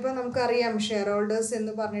 ഇപ്പോൾ നമുക്കറിയാം, ഷെയർ ഹോൾഡേഴ്സ്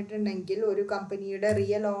എന്ന് പറഞ്ഞിട്ടുണ്ടെങ്കിൽ ഒരു കമ്പനിയുടെ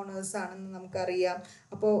റിയൽ ഓണേഴ്സ് ആണെന്ന് നമുക്കറിയാം.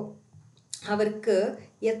 അപ്പോൾ അവർക്ക്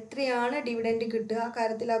എത്രയാണ് ഡിവിഡൻഡ് കിട്ടുക, ആ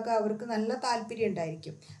കാര്യത്തിലൊക്കെ അവർക്ക് നല്ല താല്പര്യം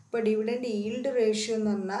ഉണ്ടായിരിക്കും. അപ്പോൾ ഡിവിഡൻഡ് ഈൽഡ് റേഷ്യോ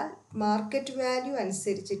എന്ന് പറഞ്ഞാൽ മാർക്കറ്റ് വാല്യൂ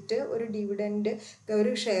അനുസരിച്ചിട്ട്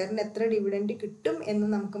ഒരു ഷെയറിന് എത്ര ഡിവിഡൻഡ് കിട്ടും എന്ന്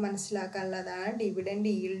നമുക്ക് മനസ്സിലാക്കാനുള്ളതാണ് dividend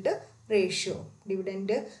yield ratio.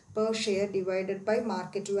 Dividend per share divided by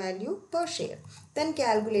market value per share. Then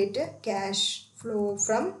calculate cash flow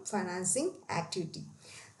from financing activity.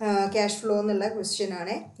 Cash flow എന്നുള്ള ക്വസ്റ്റ്യൻ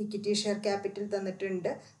ആണ്. ഇക്വിറ്റി ഷെയർ ക്യാപിറ്റൽ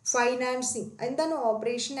തന്നിട്ടുണ്ട്. ഫൈനാൻസിങ് എന്താണ്,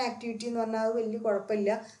 ഓപ്പറേഷൻ ആക്ടിവിറ്റി എന്ന് പറഞ്ഞാൽ അത് വലിയ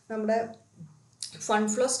കുഴപ്പമില്ല. നമ്മുടെ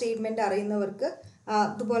ഫണ്ട് ഫ്ലോ സ്റ്റേറ്റ്മെൻറ്റ് അറിയുന്നവർക്ക്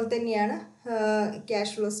അതുപോലെ തന്നെയാണ്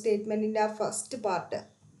ക്യാഷ് ഫ്ലോ സ്റ്റേറ്റ്മെൻറ്റിൻ്റെ ആ first part,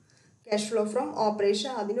 cash flow from operation.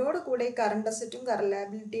 അതിനോട് കൂടെ കറണ്ട് അസറ്റും കറണ്ട്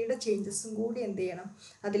ലയബിലിറ്റിയുടെ ചേഞ്ചസും കൂടി എന്ത് ചെയ്യണം,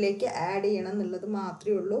 അതിലേക്ക് ആഡ് ചെയ്യണം എന്നുള്ളത്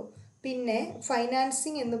മാത്രമേ ഉള്ളൂ. പിന്നെ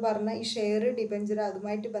ഫൈനാൻസിങ് എന്ന് പറഞ്ഞാൽ ഈ ഷെയർ ഡിബെഞ്ചർ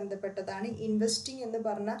അതുമായിട്ട് ബന്ധപ്പെട്ടതാണ്. ഇൻവെസ്റ്റിംഗ് എന്ന്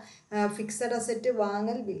പറഞ്ഞാൽ ഫിക്സഡ് അസറ്റ്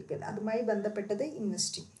വാങ്ങൽ വിൽക്കൽ, അതുമായി ബന്ധപ്പെട്ടത്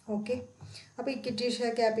ഇൻവെസ്റ്റിംഗ്. ഓക്കെ, അപ്പോൾ ഇക്വിറ്റി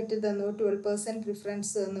ഷെയർ ക്യാപിറ്റൽ തന്നു, 12%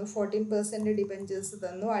 പ്രിഫറൻസ് തന്നു, 14% ഡിബെഞ്ചേഴ്സ്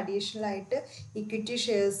തന്നു. അഡീഷണൽ ആയിട്ട് equity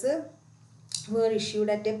shares where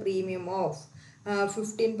issued at A premium of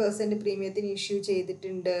 15% പ്രീമിയത്തിന് issue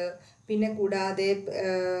ചെയ്തിട്ടുണ്ട്. പിന്നെ കൂടാതെ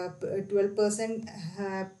 12%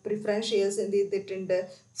 പ്രിഫറൻസ് ഷെയർസ് എന്ത് ചെയ്തിട്ടുണ്ട്,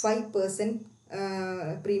 5%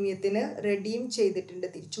 പ്രീമിയത്തിന് റെഡീം ചെയ്തിട്ടുണ്ട്,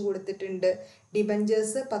 തിരിച്ചു കൊടുത്തിട്ടുണ്ട്.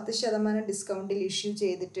 ഡിബഞ്ചേഴ്സ് 10% ഡിസ്കൗണ്ടിൽ ഇഷ്യൂ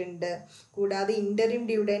ചെയ്തിട്ടുണ്ട്. കൂടാതെ ഇൻ്ററിം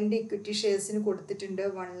ഡിവിഡൻഡ് ഇക്വിറ്റി ഷെയർസിന് കൊടുത്തിട്ടുണ്ട്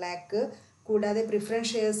 1 lakh. കൂടാതെ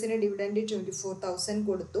പ്രിഫറൻസ് ഷെയർസിന് ഡിവിഡൻഡ് 24,000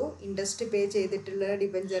 കൊടുത്തു. ഇൻട്രസ്റ്റ് പേ ചെയ്തിട്ടുള്ള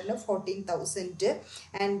ഡിബഞ്ചറിന് 14,000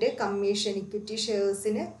 ആൻഡ് കമ്മീഷൻ ഇക്വിറ്റി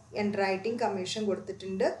ഷെയർസിന് എൻറൈറ്റിംഗ് കമ്മീഷൻ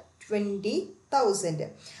കൊടുത്തിട്ടുണ്ട് 20,000.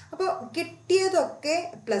 അപ്പോൾ കിട്ടിയതൊക്കെ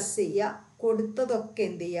പ്ലസ് ചെയ്യുക, കൊടുത്തതൊക്കെ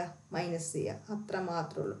എന്ത് ചെയ്യുക, മൈനസ് ചെയ്യുക, അത്ര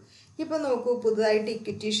മാത്രമേ ഉള്ളൂ. ഇപ്പോൾ നോക്കൂ, പുതുതായിട്ട്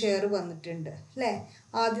ഇക്വിറ്റി ഷെയർ വന്നിട്ടുണ്ട് അല്ലേ.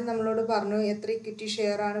 ആദ്യം നമ്മളോട് പറഞ്ഞു എത്ര ഇക്വിറ്റി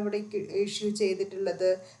ഷെയർ ആണ് ഇവിടെ ഇഷ്യൂ ചെയ്തിട്ടുള്ളത്.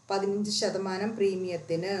 15%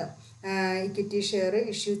 പ്രീമിയത്തിന് ഇക്വിറ്റി ഷെയർ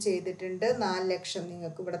ഇഷ്യൂ ചെയ്തിട്ടുണ്ട്. 4 ലക്ഷം.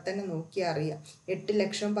 നിങ്ങൾക്ക് ഇവിടെ തന്നെ നോക്കിയാൽ അറിയാം. 8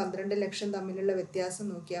 ലക്ഷം 12 ലക്ഷം തമ്മിലുള്ള വ്യത്യാസം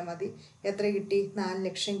നോക്കിയാൽ മതി. എത്ര കിട്ടി? 4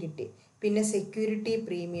 ലക്ഷം കിട്ടി. പിന്നെ സെക്യൂരിറ്റി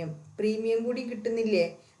പ്രീമിയം കൂടി കിട്ടുന്നില്ലേ?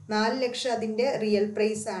 4 ലക്ഷം അതിൻ്റെ റിയൽ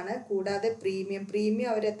പ്രൈസ് ആണ്. കൂടാതെ പ്രീമിയം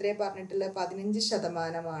അവരെത്രയാണ് പറഞ്ഞിട്ടുള്ളത്?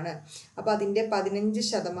 15%. അപ്പോൾ അതിൻ്റെ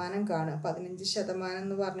 15% കാണും. 15%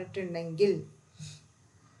 എന്ന് പറഞ്ഞിട്ടുണ്ടെങ്കിൽ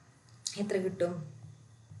എത്ര കിട്ടും?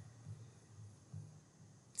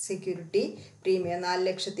 സെക്യൂരിറ്റി പ്രീമിയം 4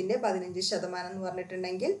 ലക്ഷത്തിൻ്റെ 15% എന്ന്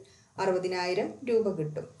പറഞ്ഞിട്ടുണ്ടെങ്കിൽ 60,000 രൂപ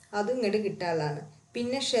കിട്ടും. അതും ഇങ്ങോട്ട് കിട്ടാനുള്ളതാണ്.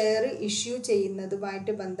 പിന്നെ ഷെയർ ഇഷ്യൂ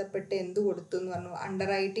ചെയ്യുന്നതുമായിട്ട് ബന്ധപ്പെട്ട് എന്ത് കൊടുത്തു എന്ന് പറഞ്ഞു?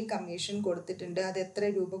 അണ്ടർറൈറ്റിംഗ് കമ്മീഷൻ കൊടുത്തിട്ടുണ്ട്. അത് എത്ര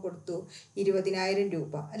രൂപ കൊടുത്തു? 20,000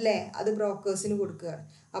 രൂപ അല്ലേ. അത് ബ്രോക്കേഴ്സിന് കൊടുക്കുകയാണ്.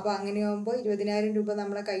 അപ്പോൾ അങ്ങനെയാകുമ്പോൾ 20,000 രൂപ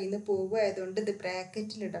നമ്മളെ കയ്യിൽ നിന്ന് പോകുമായതുകൊണ്ട് ഇത്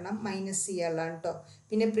ബ്രാക്കറ്റിലിടണം, മൈനസ് ചെയ്യാനുള്ളതാണ് കേട്ടോ.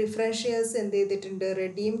 പിന്നെ പ്രിഫറൻസ് ഷെയർസ് എന്ത് ചെയ്തിട്ടുണ്ട്?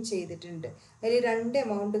 റെഡീം ചെയ്തിട്ടുണ്ട്. അതിൽ 2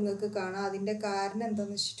 എമൗണ്ട് നിങ്ങൾക്ക് കാണാം. അതിൻ്റെ കാരണം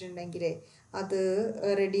എന്താണെന്ന് വെച്ചിട്ടുണ്ടെങ്കിൽ അത്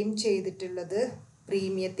റെഡീം ചെയ്തിട്ടുള്ളത്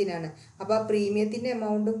പ്രീമിയത്തിനാണ്. അപ്പോൾ ആ പ്രീമിയത്തിൻ്റെ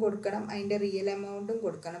എമൗണ്ടും കൊടുക്കണം, അതിൻ്റെ റിയൽ എമൗണ്ടും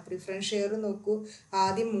കൊടുക്കണം. പ്രിഫറൻസ് ഷെയർ നോക്കൂ,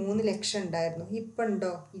 ആദ്യം 3 ലക്ഷം ഉണ്ടായിരുന്നു, ഇപ്പം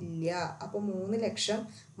ഉണ്ടോ? ഇല്ല. അപ്പോൾ 3 ലക്ഷം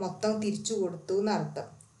മൊത്തം തിരിച്ചു കൊടുത്തു എന്നർത്ഥം.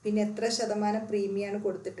 പിന്നെ എത്ര ശതമാനം പ്രീമിയമാണ്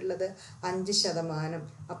കൊടുത്തിട്ടുള്ളത്? 5%.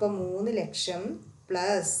 അപ്പോൾ 3 ലക്ഷം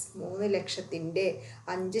പ്ലസ് 3 ലക്ഷത്തിൻ്റെ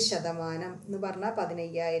 5% എന്ന് പറഞ്ഞാൽ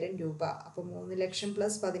 15,000 രൂപ. അപ്പോൾ 3 ലക്ഷം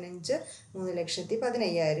പ്ലസ് 15,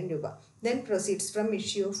 3,15,000 രൂപ. Then proceeds from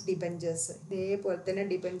issue of debentures. ഇതേപോലെ തന്നെ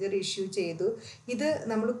ഡിബഞ്ചർ ഇഷ്യൂ ചെയ്തു. ഇത്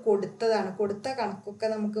നമ്മൾ കൊടുത്തതാണ്. കൊടുത്ത കണക്കൊക്കെ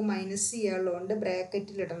നമുക്ക് മൈനസ് ചെയ്യാനുള്ളതുകൊണ്ട്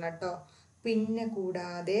ബ്രാക്കറ്റിലിടണം കേട്ടോ. പിന്നെ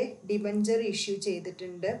കൂടാതെ ഡിബഞ്ചർ ഇഷ്യൂ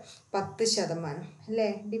ചെയ്തിട്ടുണ്ട് 10% അല്ലേ.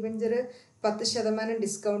 ഡിബഞ്ചർ 10%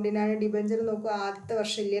 ഡിസ്കൗണ്ടിനാണ്. ഡിബഞ്ചർ നോക്കൂ, ആദ്യത്തെ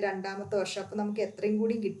വർഷം ഇല്ലേ, 2ാമത്തെ വർഷം. അപ്പോൾ നമുക്ക് എത്രയും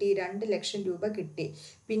കൂടി കിട്ടി? 2 ലക്ഷം രൂപ കിട്ടി.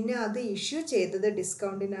 പിന്നെ അത് ഇഷ്യൂ ചെയ്തത്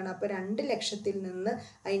ഡിസ്കൗണ്ടിനാണ്. അപ്പോൾ 2 ലക്ഷത്തിൽ നിന്ന്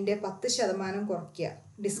അതിൻ്റെ 10% കുറയ്ക്കുക.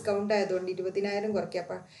 ഡിസ്കൗണ്ട് ആയതുകൊണ്ട് 20,000 കുറയ്ക്കുക.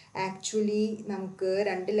 അപ്പോൾ ആക്ച്വലി നമുക്ക്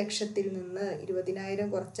 2 ലക്ഷത്തിൽ നിന്ന് 20,000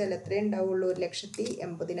 കുറച്ചാൽ എത്രയേ ഉണ്ടാവുള്ളൂ?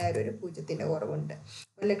 1,80,000. ഒരു 0ൻ്റെ കുറവുണ്ട്.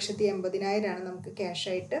 1,80,000 നമുക്ക്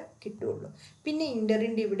ക്യാഷായിട്ട് കിട്ടുള്ളൂ. പിന്നെ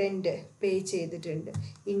ഇൻ്ററിം ഡിവിഡൻഡ് പേ ചെയ്തിട്ടുണ്ട്.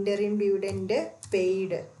 Interim dividend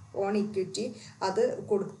paid on equity അത്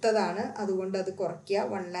കൊടുത്തതാണ്, അതുകൊണ്ട് അത് കുറയ്ക്കുക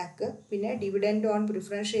 1 lakh. പിന്നെ ഡിവിഡൻഡ് ഓൺ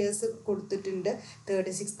പ്രിഫറൻസ് ഷെയർസ് കൊടുത്തിട്ടുണ്ട്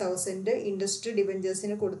 36,000. ഇൻട്രസ്റ്റ്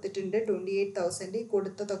ഡിബഞ്ചേഴ്സിന് കൊടുത്തിട്ടുണ്ട് 28,000. ഈ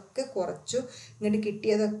കൊടുത്തതൊക്കെ കുറച്ചു, ഇങ്ങോട്ട്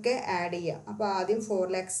കിട്ടിയതൊക്കെ ആഡ് ചെയ്യുക. അപ്പോൾ ആദ്യം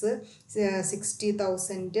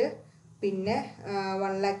 4,60,000, പിന്നെ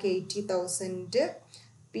 1,80,000,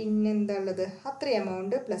 പിന്നെന്താ ഉള്ളത്? അത്ര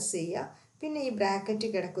എമൗണ്ട് പ്ലസ് ചെയ്യുക. പിന്നെ ഈ ബ്രാക്കറ്റ്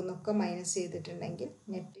കിടക്കുന്നൊക്കെ മൈനസ് ചെയ്തിട്ടുണ്ടെങ്കിൽ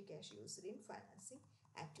net cash used in financing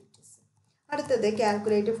activities. അടുത്തത്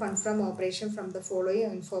calculate fund from operation from the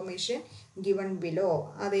following information given below.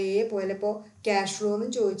 അതേപോലെ ഇപ്പോൾ ക്യാഷ് ഫ്ലോ എന്നും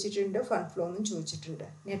ചോദിച്ചിട്ടുണ്ട്, ഫണ്ട് ഫ്ലോ എന്നും ചോദിച്ചിട്ടുണ്ട്.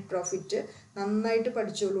 നെറ്റ് പ്രോഫിറ്റ് നന്നായിട്ട്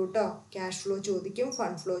പഠിച്ചോളൂ കേട്ടോ. ക്യാഷ് ഫ്ലോ ചോദിക്കും,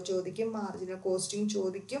 ഫണ്ട് ഫ്ലോ ചോദിക്കും, മാർജിനൽ കോസ്റ്റിംഗ്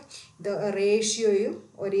ചോദിക്കും. ഇത് റേഷ്യോയും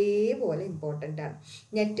ഒരേപോലെ ഇമ്പോർട്ടൻ്റ് ആണ്.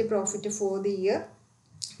 Net profit for the year,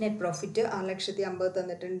 net profit 6,50,000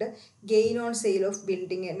 തന്നിട്ടുണ്ട്. Gain on sale of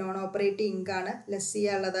building non operating ഇൻകാണ്, less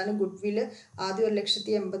ചെയ്യാനുള്ളതാണ്. Good വില്ല് ആദ്യം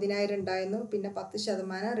 1,80,000 ഉണ്ടായിരുന്നു, പിന്നെ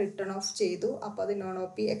 10% റിട്ടേൺ ഓഫ് ചെയ്തു. അപ്പോൾ അത് നോൺ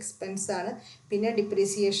OP എക്സ്പെൻസ് ആണ്. പിന്നെ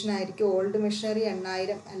ഡിപ്രീസിയേഷൻ ആയിരിക്കും. ഓൾഡ് മെഷീനറി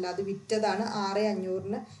 8,000 അല്ലാതെ വിറ്റതാണ്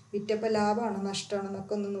 6,500. വിറ്റപ്പോൾ ലാഭമാണോ നഷ്ടമാണോ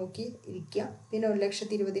എന്നൊക്കെ ഒന്ന് നോക്കി ഇരിക്കുക. പിന്നെ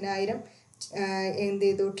 1,20,000 എന്ത്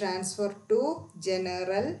ചെയ്തു? Transfer to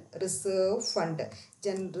general reserve fund,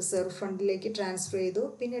 reserve ഫണ്ടിലേക്ക് ട്രാൻസ്ഫർ ചെയ്തു.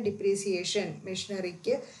 പിന്നെ ഡിപ്രീസിയേഷൻ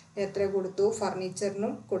മെഷീനറിക്ക് എത്ര കൊടുത്തു?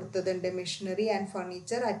 ഫർണിച്ചറിനും കൊടുത്തതുണ്ട്. Machinery and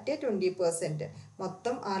furniture at 20%.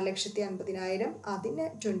 മൊത്തം 6,50,000, അതിന്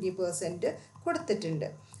 20% കൊടുത്തിട്ടുണ്ട്.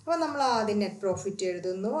 അപ്പോൾ നമ്മൾ ആദ്യം നെറ്റ് പ്രോഫിറ്റ്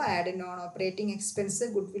എഴുതുന്നു. Add non operating expense,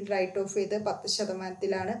 good will write of ചെയ്ത്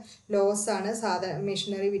 10%. ലോസാണ്.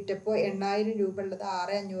 മെഷീനറി വിറ്റപ്പോൾ 8,000 രൂപ ഉള്ളത്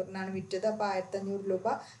 6,500 വിറ്റത്. അപ്പോൾ 1,500 രൂപ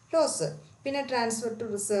ലോസ്. പിന്നെ ട്രാൻസ്ഫർ ടു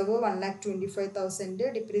റിസർവ് 1,25,000,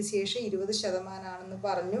 ഡിപ്രീസിയേഷൻ 20%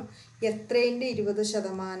 പറഞ്ഞു. എത്രേൻ്റെ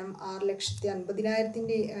 20%?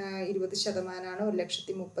 6,50,000-ൻ്റെ 20%,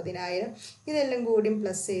 1,30,000. ഇതെല്ലാം കൂടിയും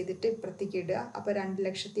പ്ലസ് ചെയ്തിട്ട് ഇപ്പുറത്തേക്ക് ഇടുക. അപ്പോൾ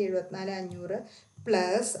 2,74,500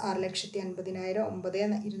 പ്ലസ് 6,50,000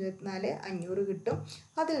 9,24,500 കിട്ടും.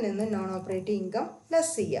 അതിൽ നിന്ന് നോൺ ഓപ്പറേറ്റിംഗ് ഇൻകം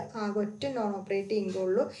ലെസ് ചെയ്യുക. ആകെ ഒറ്റ നോൺ ഓപ്പറേറ്റിംഗ് ഇൻകം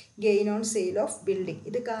ഉള്ളൂ, gain on sale of building.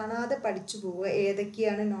 ഇത് കാണാതെ പഠിച്ചു പോവുക,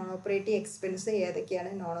 ഏതൊക്കെയാണ് നോൺ ഓപ്പറേറ്റിംഗ് എക്സ്പെൻസ്,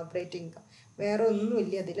 ഏതൊക്കെയാണ് നോൺ ഓപ്പറേറ്റിംഗ് ഇൻകം. വേറെ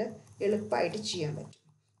ഒന്നുമില്ല, അതിൽ എളുപ്പമായിട്ട് ചെയ്യാൻ പറ്റും.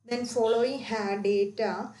 Then following data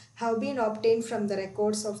have been obtained from the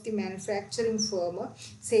records of the manufacturing firm.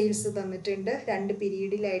 Sales തന്നിട്ടുണ്ട് 2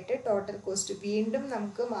 പീരീഡിലായിട്ട്. ടോട്ടൽ കോസ്റ്റ് വീണ്ടും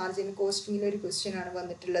നമുക്ക് മാർജിൻ കോസ്റ്റിങ്ങിൽ ഒരു ക്വസ്റ്റ്യൻ ആണ്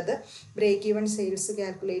വന്നിട്ടുള്ളത്. ബ്രേക്ക് ഈവൻ സെയിൽസ്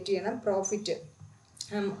കാൽക്കുലേറ്റ് ചെയ്യണം. പ്രോഫിറ്റ്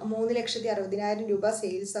 3,60,000 രൂപ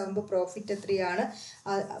സെയിൽസ് ആകുമ്പോൾ പ്രോഫിറ്റ് എത്രയാണ്?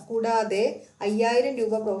 കൂടാതെ 5,000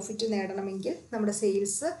 രൂപ പ്രോഫിറ്റ് നേടണമെങ്കിൽ നമ്മുടെ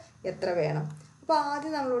സെയിൽസ് എത്ര വേണം? അപ്പോൾ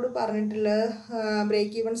ആദ്യം നമ്മളോട് പറഞ്ഞിട്ടുള്ളത്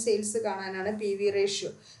ബ്രേക്ക് ഈവൻ സെയിൽസ് കാണാനാണ്. പി വി റേഷ്യോ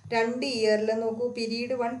 2 ഇയറിൽ നോക്കൂ,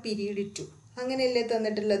 പീരീഡ് 1 പീരീഡ് 2 അങ്ങനെയല്ലേ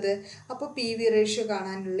തന്നിട്ടുള്ളത്. അപ്പോൾ പി വി റേഷ്യോ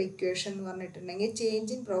കാണാനുള്ള ഇക്വേഷൻ എന്ന് പറഞ്ഞിട്ടുണ്ടെങ്കിൽ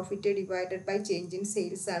change in profit divided by change in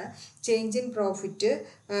sales ആണ്. Change in profit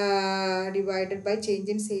divided by change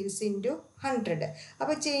in sales into 100.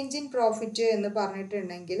 അപ്പോൾ ചേഞ്ച് ഇൻ പ്രോഫിറ്റ് എന്ന്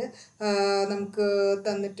പറഞ്ഞിട്ടുണ്ടെങ്കിൽ നമുക്ക്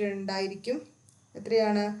തന്നിട്ടുണ്ടായിരിക്കും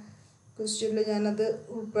എത്രയാണ്? ക്വസ്റ്റ്യനിൽ ഞാനത്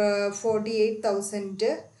 48,000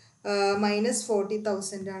 മൈനസ്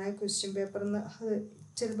 40,000 ആണ് ക്വസ്റ്റ്യൻ പേപ്പറിൽ നിന്ന്. അത്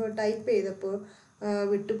ചിലപ്പോൾ ടൈപ്പ് ചെയ്തപ്പോൾ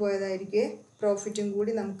വിട്ടുപോയതായിരിക്കും. പ്രോഫിറ്റും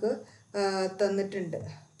കൂടി നമുക്ക് തന്നിട്ടുണ്ട്.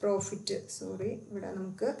 പ്രോഫിറ്റ് ഇവിടെ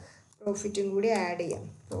നമുക്ക് പ്രോഫിറ്റും കൂടി ആഡ് ചെയ്യാം.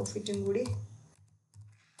 പ്രോഫിറ്റും കൂടി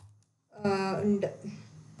ഉണ്ട്.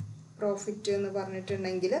 പ്രോഫിറ്റ് എന്ന്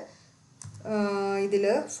പറഞ്ഞിട്ടുണ്ടെങ്കിൽ ഇതിൽ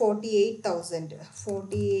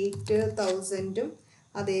 48,000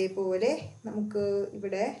 അതേപോലെ നമുക്ക്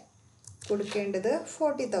ഇവിടെ കൊടുക്കേണ്ടത്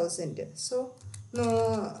 40,000. സോ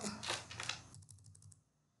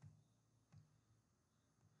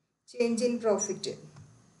ചേഞ്ച് ഇൻ പ്രോഫിറ്റ്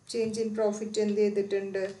എന്ത്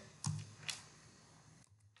ചെയ്തിട്ടുണ്ട്?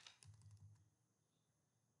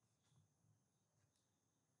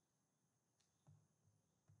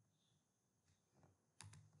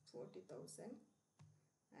 40,000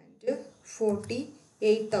 ആൻഡ്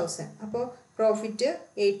 48,000. അപ്പോൾ പ്രോഫിറ്റ്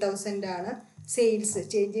 8,000 ആണ്. Sales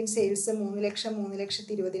change in sales 3,00,000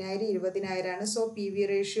 3,20,000 20,000 so P V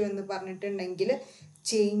ratio എന്ന് പറഞ്ഞിട്ടുണ്ടെങ്കിൽ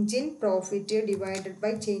change in profit divided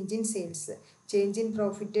by change in sales. Change in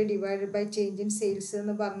profit divided by change in sales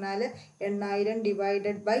എന്ന് പറഞ്ഞാൽ 8,000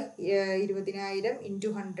 ഡിവൈഡഡ് ബൈ 20,000 ഇൻറ്റു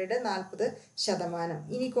 100 40%.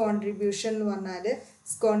 ഇനി contribution എന്ന് പറഞ്ഞാൽ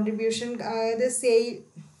കോൺട്രിബ്യൂഷൻ അതായത്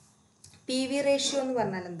പി വി റേഷ്യോ എന്ന്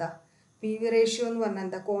പറഞ്ഞാൽ എന്താ? പി വി റേഷ്യോ എന്ന് പറഞ്ഞാൽ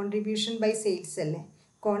എന്താ? കോൺട്രിബ്യൂഷൻ ബൈ സെയിൽസ് അല്ലേ?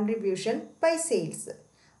 Contribution by sales.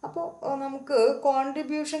 അപ്പോൾ നമുക്ക്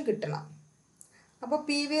കോൺട്രിബ്യൂഷൻ കിട്ടണം. അപ്പോൾ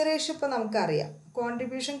പി വി റേഷ്യോ ഇപ്പോൾ നമുക്കറിയാം.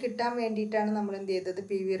 കോൺട്രിബ്യൂഷൻ കിട്ടാൻ വേണ്ടിയിട്ടാണ് നമ്മൾ എന്ത് ചെയ്തത്?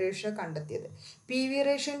 പി വി റേഷ്യോ കണ്ടെത്തിയത്. പി വി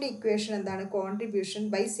റേഷ്യോൻ്റെ ഇക്വേഷൻ എന്താണ്? Contribution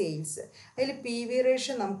by sales. അതിൽ പി വി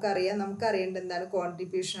റേഷ്യോ നമുക്കറിയേണ്ടത് എന്താണ്?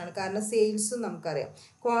 കോൺട്രിബ്യൂഷനാണ്. കാരണം സെയിൽസും നമുക്കറിയാം.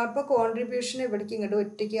 അപ്പോൾ കോൺട്രിബ്യൂഷൻ എവിടേക്ക് ഇങ്ങോട്ട്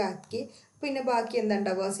ഒറ്റയ്ക്ക് ആക്കി പിന്നെ ബാക്കി എന്താ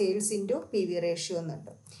ഉണ്ടാവുക? Sales into P V ratio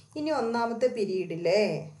എന്നുണ്ട്. ഇനി ഒന്നാമത്തെ പീരീഡിലെ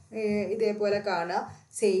ഇതേപോലെ കാണുക,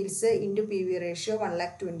 sales into P V ratio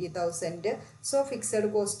 1,20,000. So fixed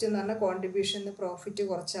cost എന്ന് പറഞ്ഞാൽ കോൺട്രിബ്യൂഷൻ പ്രോഫിറ്റ്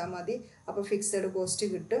കുറച്ചാൽ മതി. അപ്പോൾ ഫിക്സഡ് കോസ്റ്റ്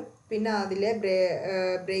കിട്ടും. പിന്നെ അതിലെ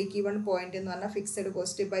ബ്രേക്ക് ഈവൺ പോയിന്റ് എന്ന് പറഞ്ഞാൽ fixed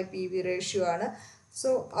cost by P V ratio ആണ്. സോ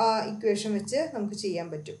ആ ഇക്വേഷൻ വെച്ച് നമുക്ക് ചെയ്യാൻ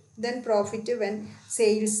പറ്റും. ദെൻ പ്രോഫിറ്റ് വെൻ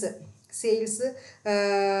സെയിൽസ്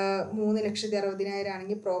 3,60,000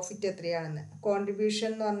 ആണെങ്കിൽ പ്രോഫിറ്റ് എത്രയാണെന്ന്. കോൺട്രിബ്യൂഷൻ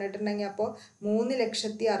എന്ന് പറഞ്ഞിട്ടുണ്ടെങ്കിൽ അപ്പോൾ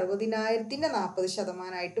 3,60,000-ൻ്റെ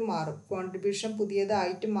 40% മാറും. കോൺട്രിബ്യൂഷൻ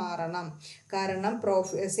പുതിയതായിട്ട് മാറണം. കാരണം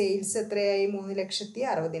സെയിൽസ് എത്രയായി?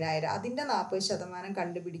 3,60,000. അതിൻ്റെ 40%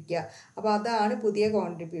 കണ്ടുപിടിക്കുക. അപ്പോൾ അതാണ് പുതിയ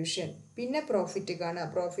കോൺട്രിബ്യൂഷൻ. പിന്നെ പ്രോഫിറ്റ് കാണുക.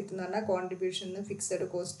 പ്രോഫിറ്റ് എന്ന് പറഞ്ഞാൽ കോൺട്രിബ്യൂഷൻ ഫിക്സഡ്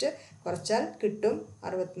കോസ്റ്റ് കുറച്ചാൽ കിട്ടും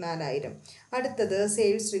 64,000. അടുത്തത്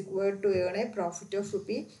sales required to earn A profit of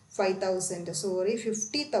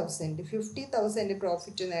 $50,000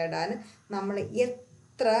 profit നേടാൻ നമ്മൾ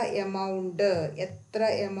എത്ര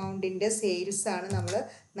എമൗണ്ടിൻ്റെ സെയിൽസാണ് നമ്മൾ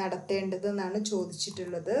നടത്തേണ്ടത് എന്നാണ്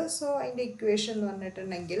ചോദിച്ചിട്ടുള്ളത്. സോ അതിൻ്റെ ഇക്വേഷൻ എന്ന്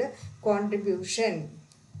പറഞ്ഞിട്ടുണ്ടെങ്കിൽ കോൺട്രിബ്യൂഷൻ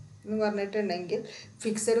എന്ന് പറഞ്ഞിട്ടുണ്ടെങ്കിൽ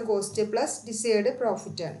fixed cost plus decide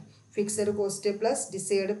profit ആണ്. Fixed cost plus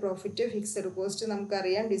decide profit. Fixed cost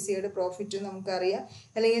നമുക്കറിയാം, ഡിസൈഡ് പ്രോഫിറ്റ് നമുക്കറിയാം.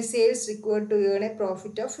 അല്ലെങ്കിൽ sales required to earn A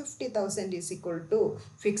profit of 50,000 is equal to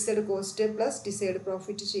fixed cost plus decide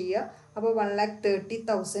profit ചെയ്യുക. അപ്പോൾ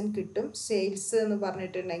 1,30,000 കിട്ടും. സെയിൽസ് എന്ന്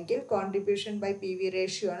പറഞ്ഞിട്ടുണ്ടെങ്കിൽ contribution by P V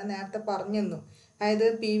ratio ആണ്. നേരത്തെ പറഞ്ഞു അതായത്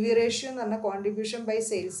പി വി റേഷ്യോ എന്ന് പറഞ്ഞാൽ കോൺട്രിബ്യൂഷൻ ബൈ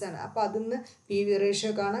സെയിൽസ് ആണ്. അപ്പോൾ അതിന്ന് പി വി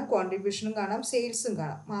റേഷ്യോ കാണാം, കോൺട്രിബ്യൂഷനും കാണാം, സെയിൽസും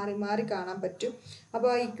കാണാം, മാറി മാറി കാണാൻ പറ്റും. അപ്പോൾ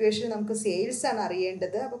ആ ഇക്വേഷൻ നമുക്ക് സെയിൽസ് ആണ്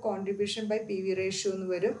അറിയേണ്ടത്. അപ്പോൾ contribution by P V ratio എന്ന്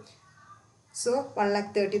വരും. So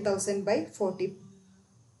 1,30,000 by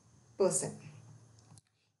 40%.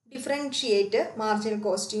 Differentiate marginal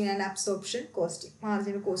costing and absorption costing.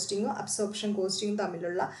 Marginal കോസ്റ്റിങ്ങും absorption കോസ്റ്റിങ്ങും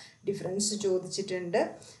തമ്മിലുള്ള ഡിഫറൻസ് ചോദിച്ചിട്ടുണ്ട്.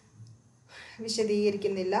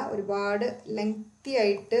 വിശദീകരിക്കുന്നില്ല, ഒരുപാട് ലെങ്തി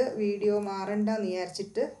ആയിട്ട് വീഡിയോ മാറണ്ടെന്ന്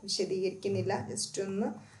വിചാരിച്ചിട്ട് വിശദീകരിക്കുന്നില്ല, ജസ്റ്റ് ഒന്ന്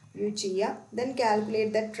വ്യൂ ചെയ്യാം. Then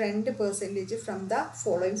calculate the trend percentage from the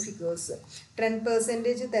following figures. Trend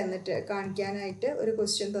percentage തന്നിട്ട് കാണിക്കാനായിട്ട് ഒരു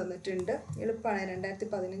ക്വസ്റ്റ്യൻ തന്നിട്ടുണ്ട്. എളുപ്പമാണ്.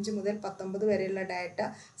 2015 മുതൽ 19 വരെയുള്ള ഡാറ്റ,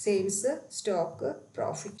 സെയിൽസ്, സ്റ്റോക്ക്,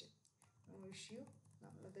 പ്രോഫിറ്റ്.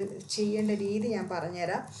 നമ്മളത് ചെയ്യേണ്ട രീതി ഞാൻ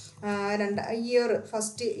പറഞ്ഞുതരാം.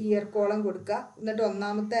 ഫസ്റ്റ് ഇയർ കോളം കൊടുക്കുക, എന്നിട്ട്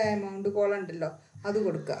ഒന്നാമത്തെ എമൗണ്ട് കോളം ഉണ്ടല്ലോ അത്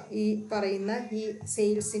കൊടുക്കുക. ഈ പറയുന്ന ഈ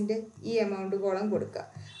സെയിൽസിൻ്റെ ഈ എമൗണ്ട് കോളം കൊടുക്കുക.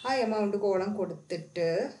 ആ എമൗണ്ട് കോളം കൊടുത്തിട്ട്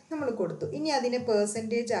നമ്മൾ കൊടുത്തു. ഇനി അതിനെ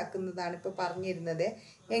പെർസെൻറ്റേജ് ആക്കുന്നതാണ് ഇപ്പോൾ പറഞ്ഞിരുന്നത്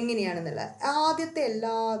എങ്ങനെയാണെന്നുള്ളത്. ആദ്യത്തെ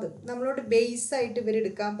എല്ലാതും നമ്മളോട് ബേസായിട്ട്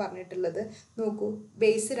ഇവരെടുക്കാൻ പറഞ്ഞിട്ടുള്ളത് നോക്കൂ,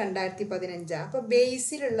 ബേസ് 2015. അപ്പോൾ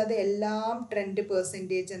ബേസിലുള്ളത് എല്ലാം ട്രെൻഡ്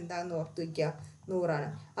പെർസെൻറ്റേജ് എന്താണെന്ന് ഓർത്ത് വയ്ക്കുക, 100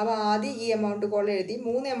 അപ്പോൾ ആദ്യം ഈ എമൗണ്ട് കോളം എഴുതി.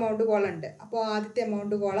 3 എമൗണ്ട് കോളം ഉണ്ട്. അപ്പോൾ ആദ്യത്തെ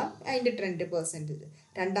എമൗണ്ട് കോളം അതിൻ്റെ ട്രെൻഡ് പെർസെൻറ്റേജ്,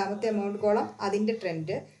 രണ്ടാമത്തെ എമൗണ്ട് കോളം അതിൻ്റെ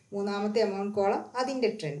ട്രെൻഡ്, മൂന്നാമത്തെ എമൗണ്ട് കോളം അതിൻ്റെ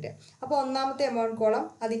ട്രെൻഡ്. അപ്പോൾ ഒന്നാമത്തെ എമൗണ്ട് കോളം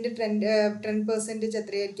അതിൻ്റെ ട്രെൻഡ് പെർസെൻറ്റേജ്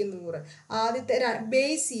എത്രയായിരിക്കും? 100. ആദ്യത്തെ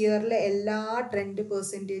ബേസ് ഇയറിലെ എല്ലാ ട്രെൻഡ്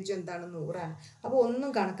പെർസെൻറ്റേജും എന്താണ്? 100. അപ്പോൾ ഒന്നും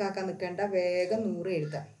കണക്കാക്കാൻ നിൽക്കേണ്ട, വേഗം 100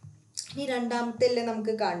 എഴുതാം. ഇനി രണ്ടാമത്തല്ലേ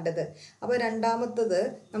നമുക്ക് കണ്ടത്. അപ്പോൾ രണ്ടാമത്തത്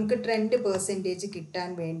നമുക്ക് ട്രെൻഡ് പെർസെൻറ്റേജ് കിട്ടാൻ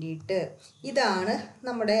വേണ്ടിയിട്ട് ഇതാണ്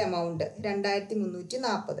നമ്മുടെ എമൗണ്ട്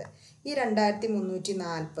 2340. ഈ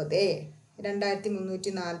 2340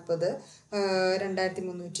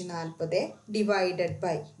 ഡിവൈഡഡ്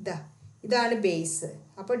ബൈ ഇതാണ് ബേസ്.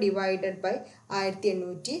 അപ്പോൾ ഡിവൈഡഡ് ബൈ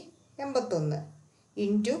 1881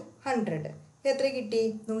 ഇൻറ്റു 100 എത്ര കിട്ടി?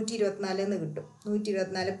 124 എന്ന് കിട്ടും.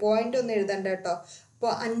 124 പോയിൻ്റ് ഒന്നും എഴുതണ്ട കേട്ടോ.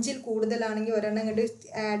 അപ്പോൾ 5ൽ കൂടുതലാണെങ്കിൽ ഒരെണ്ണം ഇങ്ങോട്ട്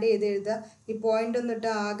ആഡ് ചെയ്ത് എഴുതുക. ഈ പോയിൻ്റ് ഒന്നും ഇട്ട്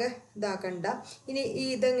ആകെ ഇതാക്കണ്ട. ഇനി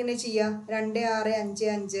ഇതെങ്ങനെ ചെയ്യാം?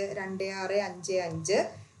 2655 2655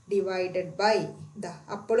 ഡിവൈഡഡ് ബൈ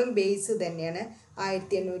അപ്പോഴും ബേസ് തന്നെയാണ്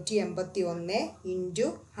 1881 ഇൻറ്റു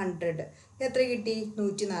 100 എത്ര കിട്ടി?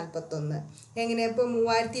 141. എങ്ങനെ? ഇപ്പോൾ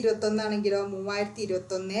 3021 ആണെങ്കിലോ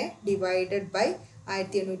 3021 ഡിവൈഡഡ് ബൈ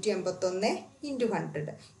 1881 ഇൻറ്റു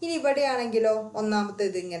 100. ഇനി ഇവിടെയാണെങ്കിലോ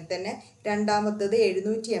ഒന്നാമത്തേത് ഇങ്ങനെ തന്നെ, രണ്ടാമത്തേത്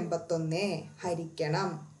 781 ഹരിക്കണം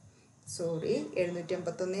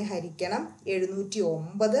 709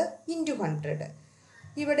 ഇൻറ്റു 100.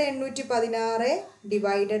 ഇവിടെ 816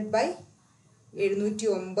 ഡിവൈഡഡ് ബൈ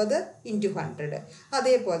 709 ഇൻറ്റു 100.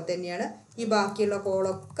 അതേപോലെ തന്നെയാണ് ഈ ബാക്കിയുള്ള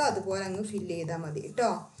കോളൊക്കെ അതുപോലെ അങ്ങ് ഫില്ല് ചെയ്താൽ മതി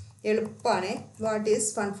കേട്ടോ. എളുപ്പമാണ്. What is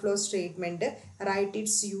fund flow statement? Right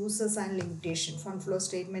it's uses and limitation. Fund flow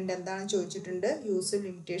statement എന്താണെന്ന് ചോദിച്ചിട്ടുണ്ട്, യൂസും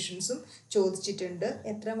ലിമിറ്റേഷൻസും ചോദിച്ചിട്ടുണ്ട്.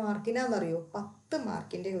 എത്ര മാർക്കിനാണെന്നറിയോ? 10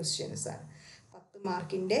 മാർക്കിൻ്റെ ക്വസ്റ്റ്യൻസാണ്. 10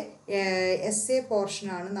 മാർക്കിൻ്റെ എസ് എ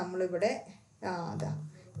പോർഷനാണ് നമ്മളിവിടെ.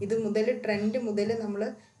 ഇത് മുതൽ ട്രെൻഡ് മുതൽ നമ്മൾ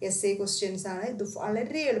എസ് എ ക്വസ്റ്റ്യൻസ് ആണ്. ഇത്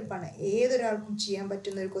വളരെ എളുപ്പമാണ്, ഏതൊരാൾക്കും ചെയ്യാൻ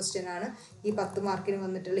പറ്റുന്ന ഒരു ക്വസ്റ്റ്യൻ ആണ് ഈ 10 മാർക്കിന്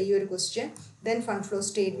വന്നിട്ടുള്ള ഈ ഒരു question. Then fund flow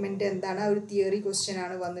statement എന്താണ്? ഒരു തിയറി ക്വസ്റ്റ്യൻ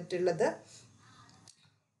ആണ് വന്നിട്ടുള്ളത്.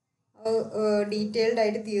 ഡീറ്റെയിൽഡ്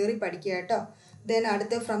ആയിട്ട് തിയറി പഠിക്കുക കേട്ടോ. ദെൻ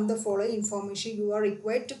അടുത്ത from the follow information you are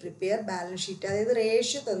required to prepare balance sheet. അതായത്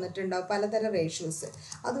റേഷ്യോ തന്നിട്ടുണ്ടാവും, പലതരം റേഷ്യോസ്.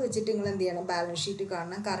 അത് വെച്ചിട്ട് നിങ്ങൾ എന്ത് ചെയ്യണം? ബാലൻസ് ഷീറ്റ്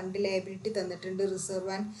കാണണം. കറണ്ട് ലയബിലിറ്റി തന്നിട്ടുണ്ട്, റിസർവ്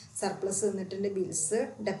ആൻഡ് സർപ്ലസ് തന്നിട്ടുണ്ട്, bills,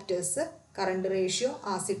 debtors, current ratio,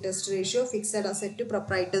 acid test ratio, fixed asset,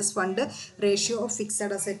 പ്രൊപ്രൈറ്റേഴ്സ് fund, ratio of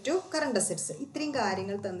fixed asset to current assets. ഇത്രയും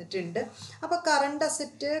കാര്യങ്ങൾ തന്നിട്ടുണ്ട്. അപ്പോൾ കറണ്ട്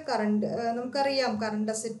അസറ്റ്, നമുക്കറിയാം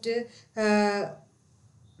കറണ്ട് അസറ്റ്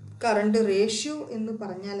കറണ്ട് റേഷ്യോ എന്ന്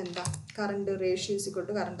പറഞ്ഞാൽ എന്താ? Current ratio is equal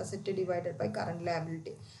to current asset divided by current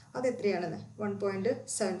liability. അത് എത്രയാണെന്ന്?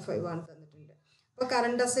 1.75 ആണ് തന്നിട്ടുണ്ട്. അപ്പോൾ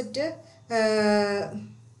കറണ്ട് അസറ്റ്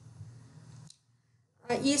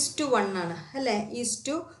 (1) ആണ് അല്ലേ?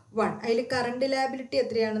 (1). അതിൽ കറണ്ട് ലയബിലിറ്റി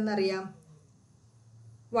എത്രയാണെന്ന് അറിയാം?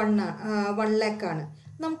 1 lakh ആണ്.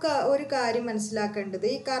 നമുക്ക് ഒരു കാര്യം മനസ്സിലാക്കേണ്ടത്,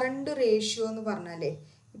 ഈ കറണ്ട് റേഷ്യോ എന്ന് പറഞ്ഞാലേ,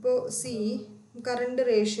 ഇപ്പോൾ കറണ്ട്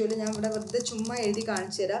റേഷ്യോയിൽ ഞാൻ ഇവിടെ വെറുതെ ചുമ്മാ എഴുതി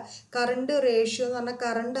കാണിച്ചു തരാം. കറണ്ട് റേഷ്യോ എന്ന് പറഞ്ഞാൽ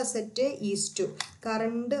കറണ്ട് അസറ്റ്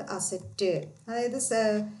കറണ്ട് അസറ്റ്, അതായത്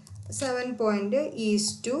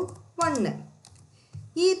 7.1.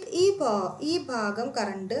 ഈ ഭാഗം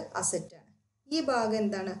കറണ്ട് അസറ്റാണ്, ഈ ഭാഗം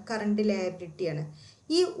എന്താണ്? കറണ്ട് ലയബിലിറ്റിയാണ്.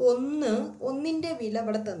 ഈ ഒന്നിൻ്റെ വില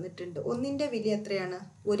ഇവിടെ തന്നിട്ടുണ്ട്. ഒന്നിൻ്റെ വില എത്രയാണ്?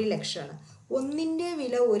 1 ലക്ഷമാണ്. ഒന്നിൻ്റെ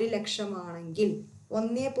വില 1 ലക്ഷമാണെങ്കിൽ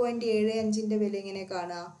 1.75 വില എങ്ങനെ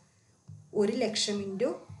കാണുക? 1,00,000 ഇൻറ്റു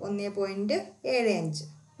 1.75.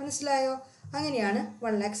 മനസ്സിലായോ? അങ്ങനെയാണ്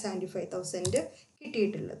 1,75,000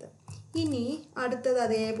 കിട്ടിയിട്ടുള്ളത്. ഇനി അടുത്തത്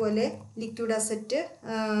അതേപോലെ ലിക്വിഡ് അസറ്റ്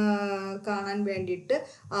കാണാൻ വേണ്ടിയിട്ട്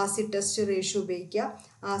ആസിഡ് ടെസ്റ്റ് റേഷ്യോ ഉപയോഗിക്കുക.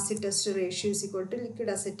 Acid test ratio is equal to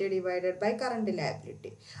liquid asset divided by current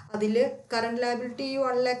liability. അതിൽ കറണ്ട് ലയബിലിറ്റി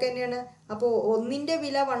 1 lakh തന്നെയാണ്. അപ്പോൾ ഒന്നിൻ്റെ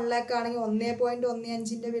വില 1 lakh ആണെങ്കിൽ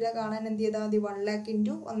 1.15 വില കാണാൻ എന്ത് ചെയ്താൽ മതി? 1 lakh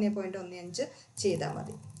ഇൻറ്റു 1.15 ചെയ്താൽ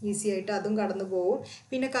മതി. ഈസി ആയിട്ട് അതും കടന്നു പോകും.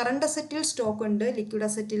 പിന്നെ കറണ്ട് അസറ്റിൽ സ്റ്റോക്ക് ഉണ്ട്, ലിക്വിഡ്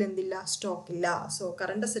അസറ്റിൽ എന്തില്ല? സ്റ്റോക്ക് ഇല്ല. സോ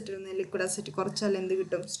കറണ്ട് അസറ്റിൽ നിന്ന് ലിക്വിഡ് അസറ്റ് കുറച്ചാൽ എന്ത്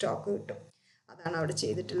കിട്ടും? സ്റ്റോക്ക് കിട്ടും. അതാണ് അവിടെ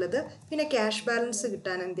ചെയ്തിട്ടുള്ളത്. പിന്നെ ക്യാഷ് ബാലൻസ്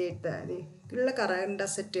കിട്ടാൻ എന്ത് ചെയ്താൽ മതി? ഉള്ള കറണ്ട്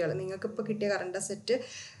അസറ്റുകൾ നിങ്ങൾക്കിപ്പോൾ കിട്ടിയ കറണ്ട് അസറ്റ്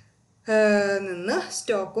നിന്ന്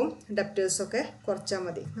സ്റ്റോക്കും ഡെപ്റ്റേഴ്സൊക്കെ കുറച്ചാൽ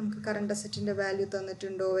മതി. നമുക്ക് കറണ്ട് അസറ്റിൻ്റെ വാല്യൂ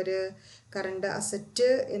തന്നിട്ടുണ്ടോ? ഒരു കറണ്ട് അസറ്റ്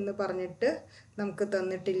എന്ന് പറഞ്ഞിട്ട് നമുക്ക്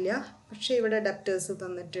തന്നിട്ടില്ല, പക്ഷേ ഇവിടെ ഡെപ്റ്റേഴ്സ്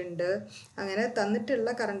തന്നിട്ടുണ്ട്. അങ്ങനെ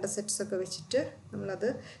തന്നിട്ടുള്ള കറണ്ട് അസറ്റ്സൊക്കെ വെച്ചിട്ട് നമ്മളത്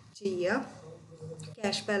ചെയ്യുക.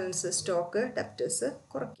 ക്യാഷ് ബാലൻസ്, സ്റ്റോക്ക്, ഡെപ്റ്റേഴ്സ്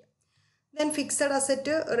കുറയ്ക്കുക. Then fixed asset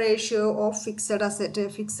ratio of fixed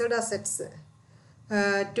assets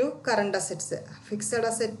to current assets. Fixed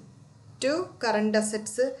asset to current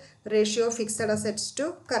assets ratio of fixed assets to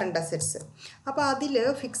current assets. അപ്പോൾ അതിൽ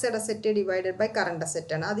fixed asset divided by current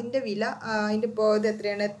asset ആണ്. അതിൻ്റെ വില അതിൻ്റെ ഇപ്പോൾ ഇത്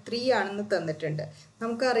എത്രയാണ്? 3 ആണെന്ന് തന്നിട്ടുണ്ട്.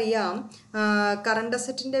 നമുക്കറിയാം കറണ്ട്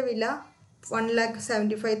അസറ്റിൻ്റെ വില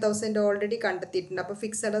 1,75,000 ഓൾറെഡി കണ്ടെത്തിയിട്ടുണ്ട്. അപ്പോൾ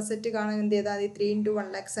ഫിക്സഡ് അസറ്റ് കാണാൻ എന്ത് ചെയ്താൽ മതി? 3 ഇൻറ്റു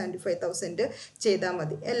 1,75,000 ചെയ്താൽ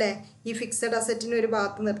മതി അല്ലേ? ഈ ഫിക്സഡ് അസറ്റിന് ഒരു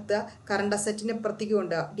ഭാഗത്ത് നിർത്തുക, കറണ്ട് അസറ്റിന് ഇപ്പുറത്തേക്ക്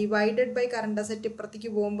കൊണ്ടുപോകുക. ഡിവൈഡഡ് ബൈ കറണ്ട് അസറ്റ്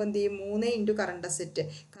ഇപ്പുറത്തേക്ക് പോകുമ്പോൾ എന്ത് ചെയ്യും? 3 ഇൻറ്റു കറണ്ട് അസറ്റ്.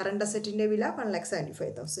 കറണ്ട് അസറ്റിൻ്റെ വില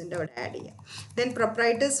 1,75,000 അവിടെ ആഡ് ചെയ്യാം. ദെൻ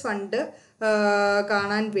പ്രൊപ്രൈറ്റേഴ്സ് ഫണ്ട്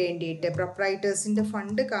കാണാൻ വേണ്ടിയിട്ട്, പ്രൊപ്രൈറ്റേഴ്സിൻ്റെ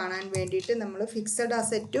ഫണ്ട് കാണാൻ വേണ്ടിയിട്ട് നമ്മൾ ഫിക്സഡ്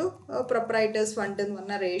അസറ്റ് ടു പ്രൊപ്രൈറ്റേഴ്സ് ഫണ്ട് എന്ന്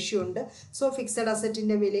പറഞ്ഞ റേഷ്യോ ഉണ്ട്. സോ ഫിക്സഡ്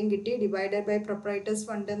അസറ്റിൻ്റെ വിലയും കിട്ടി. ഡിവൈഡഡ് ബൈ പ്രൊപ്രൈറ്റേഴ്സ്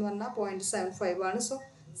ഫണ്ട് എന്ന് പറഞ്ഞാൽ 0.75 ആണ്. So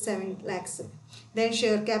 7 lakhs. Then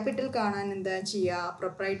share capital കാണാൻ എന്താ ചെയ്യുക?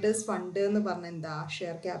 പ്രൊപ്രൈറ്റേഴ്സ് ഫണ്ട് എന്ന് പറഞ്ഞാൽ എന്താ?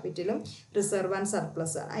 ഷെയർ ക്യാപിറ്റലും റിസർവ് ആൻഡ്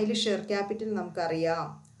സർപ്ലസ് ആണ്. അതിൽ ഷെയർ ക്യാപിറ്റൽ നമുക്കറിയാം,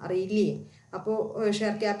 അറിയില്ലേ? അപ്പോൾ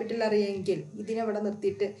ഷെയർ ക്യാപിറ്റൽ അറിയാമെങ്കിൽ ഇതിനവിടെ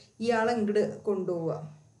നിർത്തിയിട്ട് ഇയാളെ ഇങ്ങോട്ട് കൊണ്ടുപോവുക.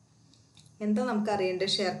 എന്താ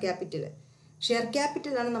നമുക്കറിയേണ്ടത്? Share capital. ഷെയർ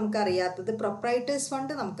ക്യാപിറ്റലാണ് നമുക്കറിയാത്തത്. പ്രൊപ്രൈറ്റേഴ്സ്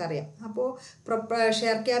ഫണ്ട് നമുക്കറിയാം. അപ്പോൾ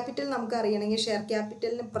ഷെയർ ക്യാപിറ്റൽ നമുക്കറിയണമെങ്കിൽ ഷെയർ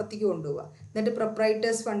ക്യാപിറ്റലിന് ഇപ്പുറത്തേക്ക് കൊണ്ടുപോവുക. എന്നിട്ട്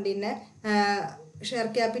പ്രൊപ്രൈറ്റേഴ്സ് ഫണ്ടിനെ ഷെയർ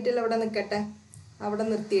ക്യാപിറ്റൽ അവിടെ നിൽക്കട്ടെ, അവിടെ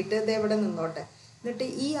നിർത്തിയിട്ട് ഇത് എവിടെ നിന്നോട്ടെ. എന്നിട്ട്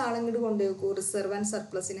ഈ ആളങ്ങോട്ട് കൊണ്ടുപോക്കൂ reserve and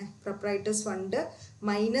സർപ്ലസിനെ. പ്രൊപ്രൈറ്റേഴ്സ് fund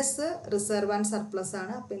minus reserve and surplus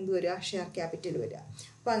ആണ്. അപ്പോൾ എന്ത് വരിക? ഷെയർ ക്യാപിറ്റൽ വരിക.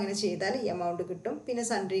 അപ്പോൾ അങ്ങനെ ചെയ്താൽ ഈ എമൗണ്ട് കിട്ടും. പിന്നെ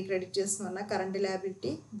സൺട്രി ക്രെഡിറ്റേഴ്സ് എന്ന് പറഞ്ഞാൽ current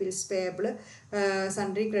liability, bills payable.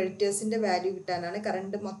 Sundry ക്രെഡിറ്റേഴ്സിൻ്റെ value കിട്ടാനാണ്.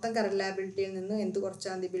 മൊത്തം കറണ്ട് ലയബിലിറ്റിയിൽ നിന്ന് എന്ത്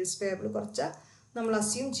കുറച്ചാൽ മതി? ബിൽസ് പേയബിൾ കുറച്ചാൽ നമ്മൾ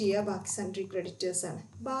അസ്യൂം ചെയ്യുക ബാക്കി സൺട്രി ക്രെഡിറ്റേഴ്സ് ആണ്.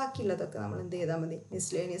 ബാക്കിയുള്ളതൊക്കെ നമ്മൾ എന്ത് ചെയ്താൽ മതി?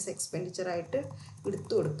 മിസ്ലേനിയസ് എക്സ്പെൻഡിച്ചറായിട്ട്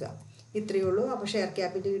എടുത്തു കൊടുക്കുക. ഇത്രയേ ഉള്ളൂ. അപ്പോൾ ഷെയർ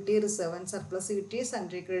ക്യാപിറ്റൽ കിട്ടി, റിസർവ് ആൻഡ് സർപ്ലസ് കിട്ടി,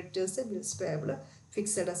 sundry creditors, bills payable,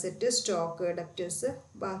 fixed asset, stock, debtors.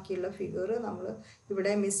 ബാക്കിയുള്ള ഫിഗർ നമ്മൾ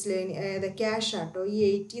ഇവിടെ ക്യാഷ് ആട്ടോ. ഈ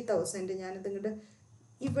 80,000 ഞാനിത് ഇങ്ങോട്ട്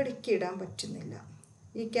ഇവിടേക്ക് ഇടാൻ പറ്റുന്നില്ല.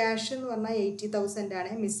 ഈ ക്യാഷ് എന്ന് പറഞ്ഞാൽ 80,000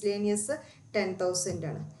 ആണ്. മിസ്ലേനിയസ് 10,000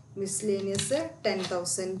 ആണ്. മിസ്ലേനിയസ്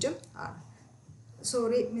 10,000 ആണ്.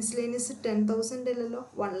 സോറി, മിസ്ലേനിയസ് 10,000 അല്ലല്ലോ,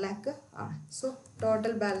 1 lakh ആണ്. സോ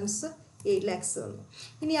ടോട്ടൽ ബാലൻസ് 8 lakhs വന്നു.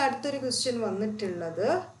 ഇനി അടുത്തൊരു ക്വസ്റ്റ്യൻ വന്നിട്ടുള്ളത്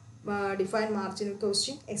define marginal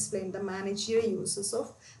costing, explain the managerial uses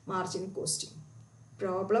of marginal costing.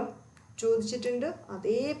 Problem ചോദിച്ചിട്ടുണ്ട്,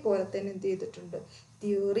 അതേപോലെ തന്നെ എന്ത് ചെയ്തിട്ടുണ്ട്?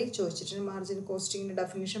 തിയറി ചോദിച്ചിട്ടുണ്ട്. മാർജിനൽ കോസ്റ്റിങ്ങിൻ്റെ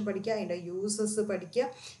ഡെഫിനിഷൻ പഠിക്കുക, അതിൻ്റെ യൂസസ് പഠിക്കുക,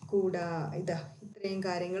 ഇത്രയും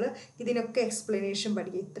കാര്യങ്ങൾ, ഇതിനൊക്കെ എക്സ്പ്ലനേഷൻ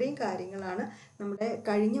പഠിക്കുക. ഇത്രയും കാര്യങ്ങളാണ് നമ്മുടെ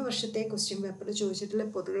കഴിഞ്ഞ വർഷത്തെ ക്വസ്റ്റ്യൻ പേപ്പറിൽ ചോദിച്ചിട്ടുള്ള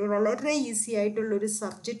പൊതുവെ വളരെ ഈസി ആയിട്ടുള്ളൊരു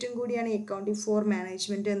സബ്ജക്റ്റും കൂടിയാണ് അക്കൗണ്ടിങ് ഫോർ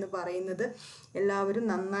മാനേജ്മെൻറ്റ് എന്ന് പറയുന്നത്. എല്ലാവരും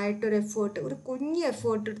നന്നായിട്ടൊരു ഒരു കുഞ്ഞ്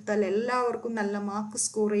എഫേർട്ട് എടുത്താൽ എല്ലാവർക്കും നല്ല മാർക്ക്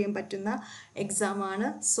സ്കോർ ചെയ്യാൻ പറ്റുന്ന എക്സാമാണ്.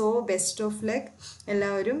 So best of luck.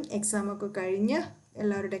 എല്ലാവരും എക്സാമൊക്കെ കഴിഞ്ഞ്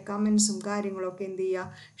എല്ലാവരുടെ കമൻസും കാര്യങ്ങളൊക്കെ എന്ത്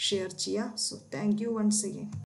ചെയ്യുക? ഷെയർ ചെയ്യുക. So thank you once again.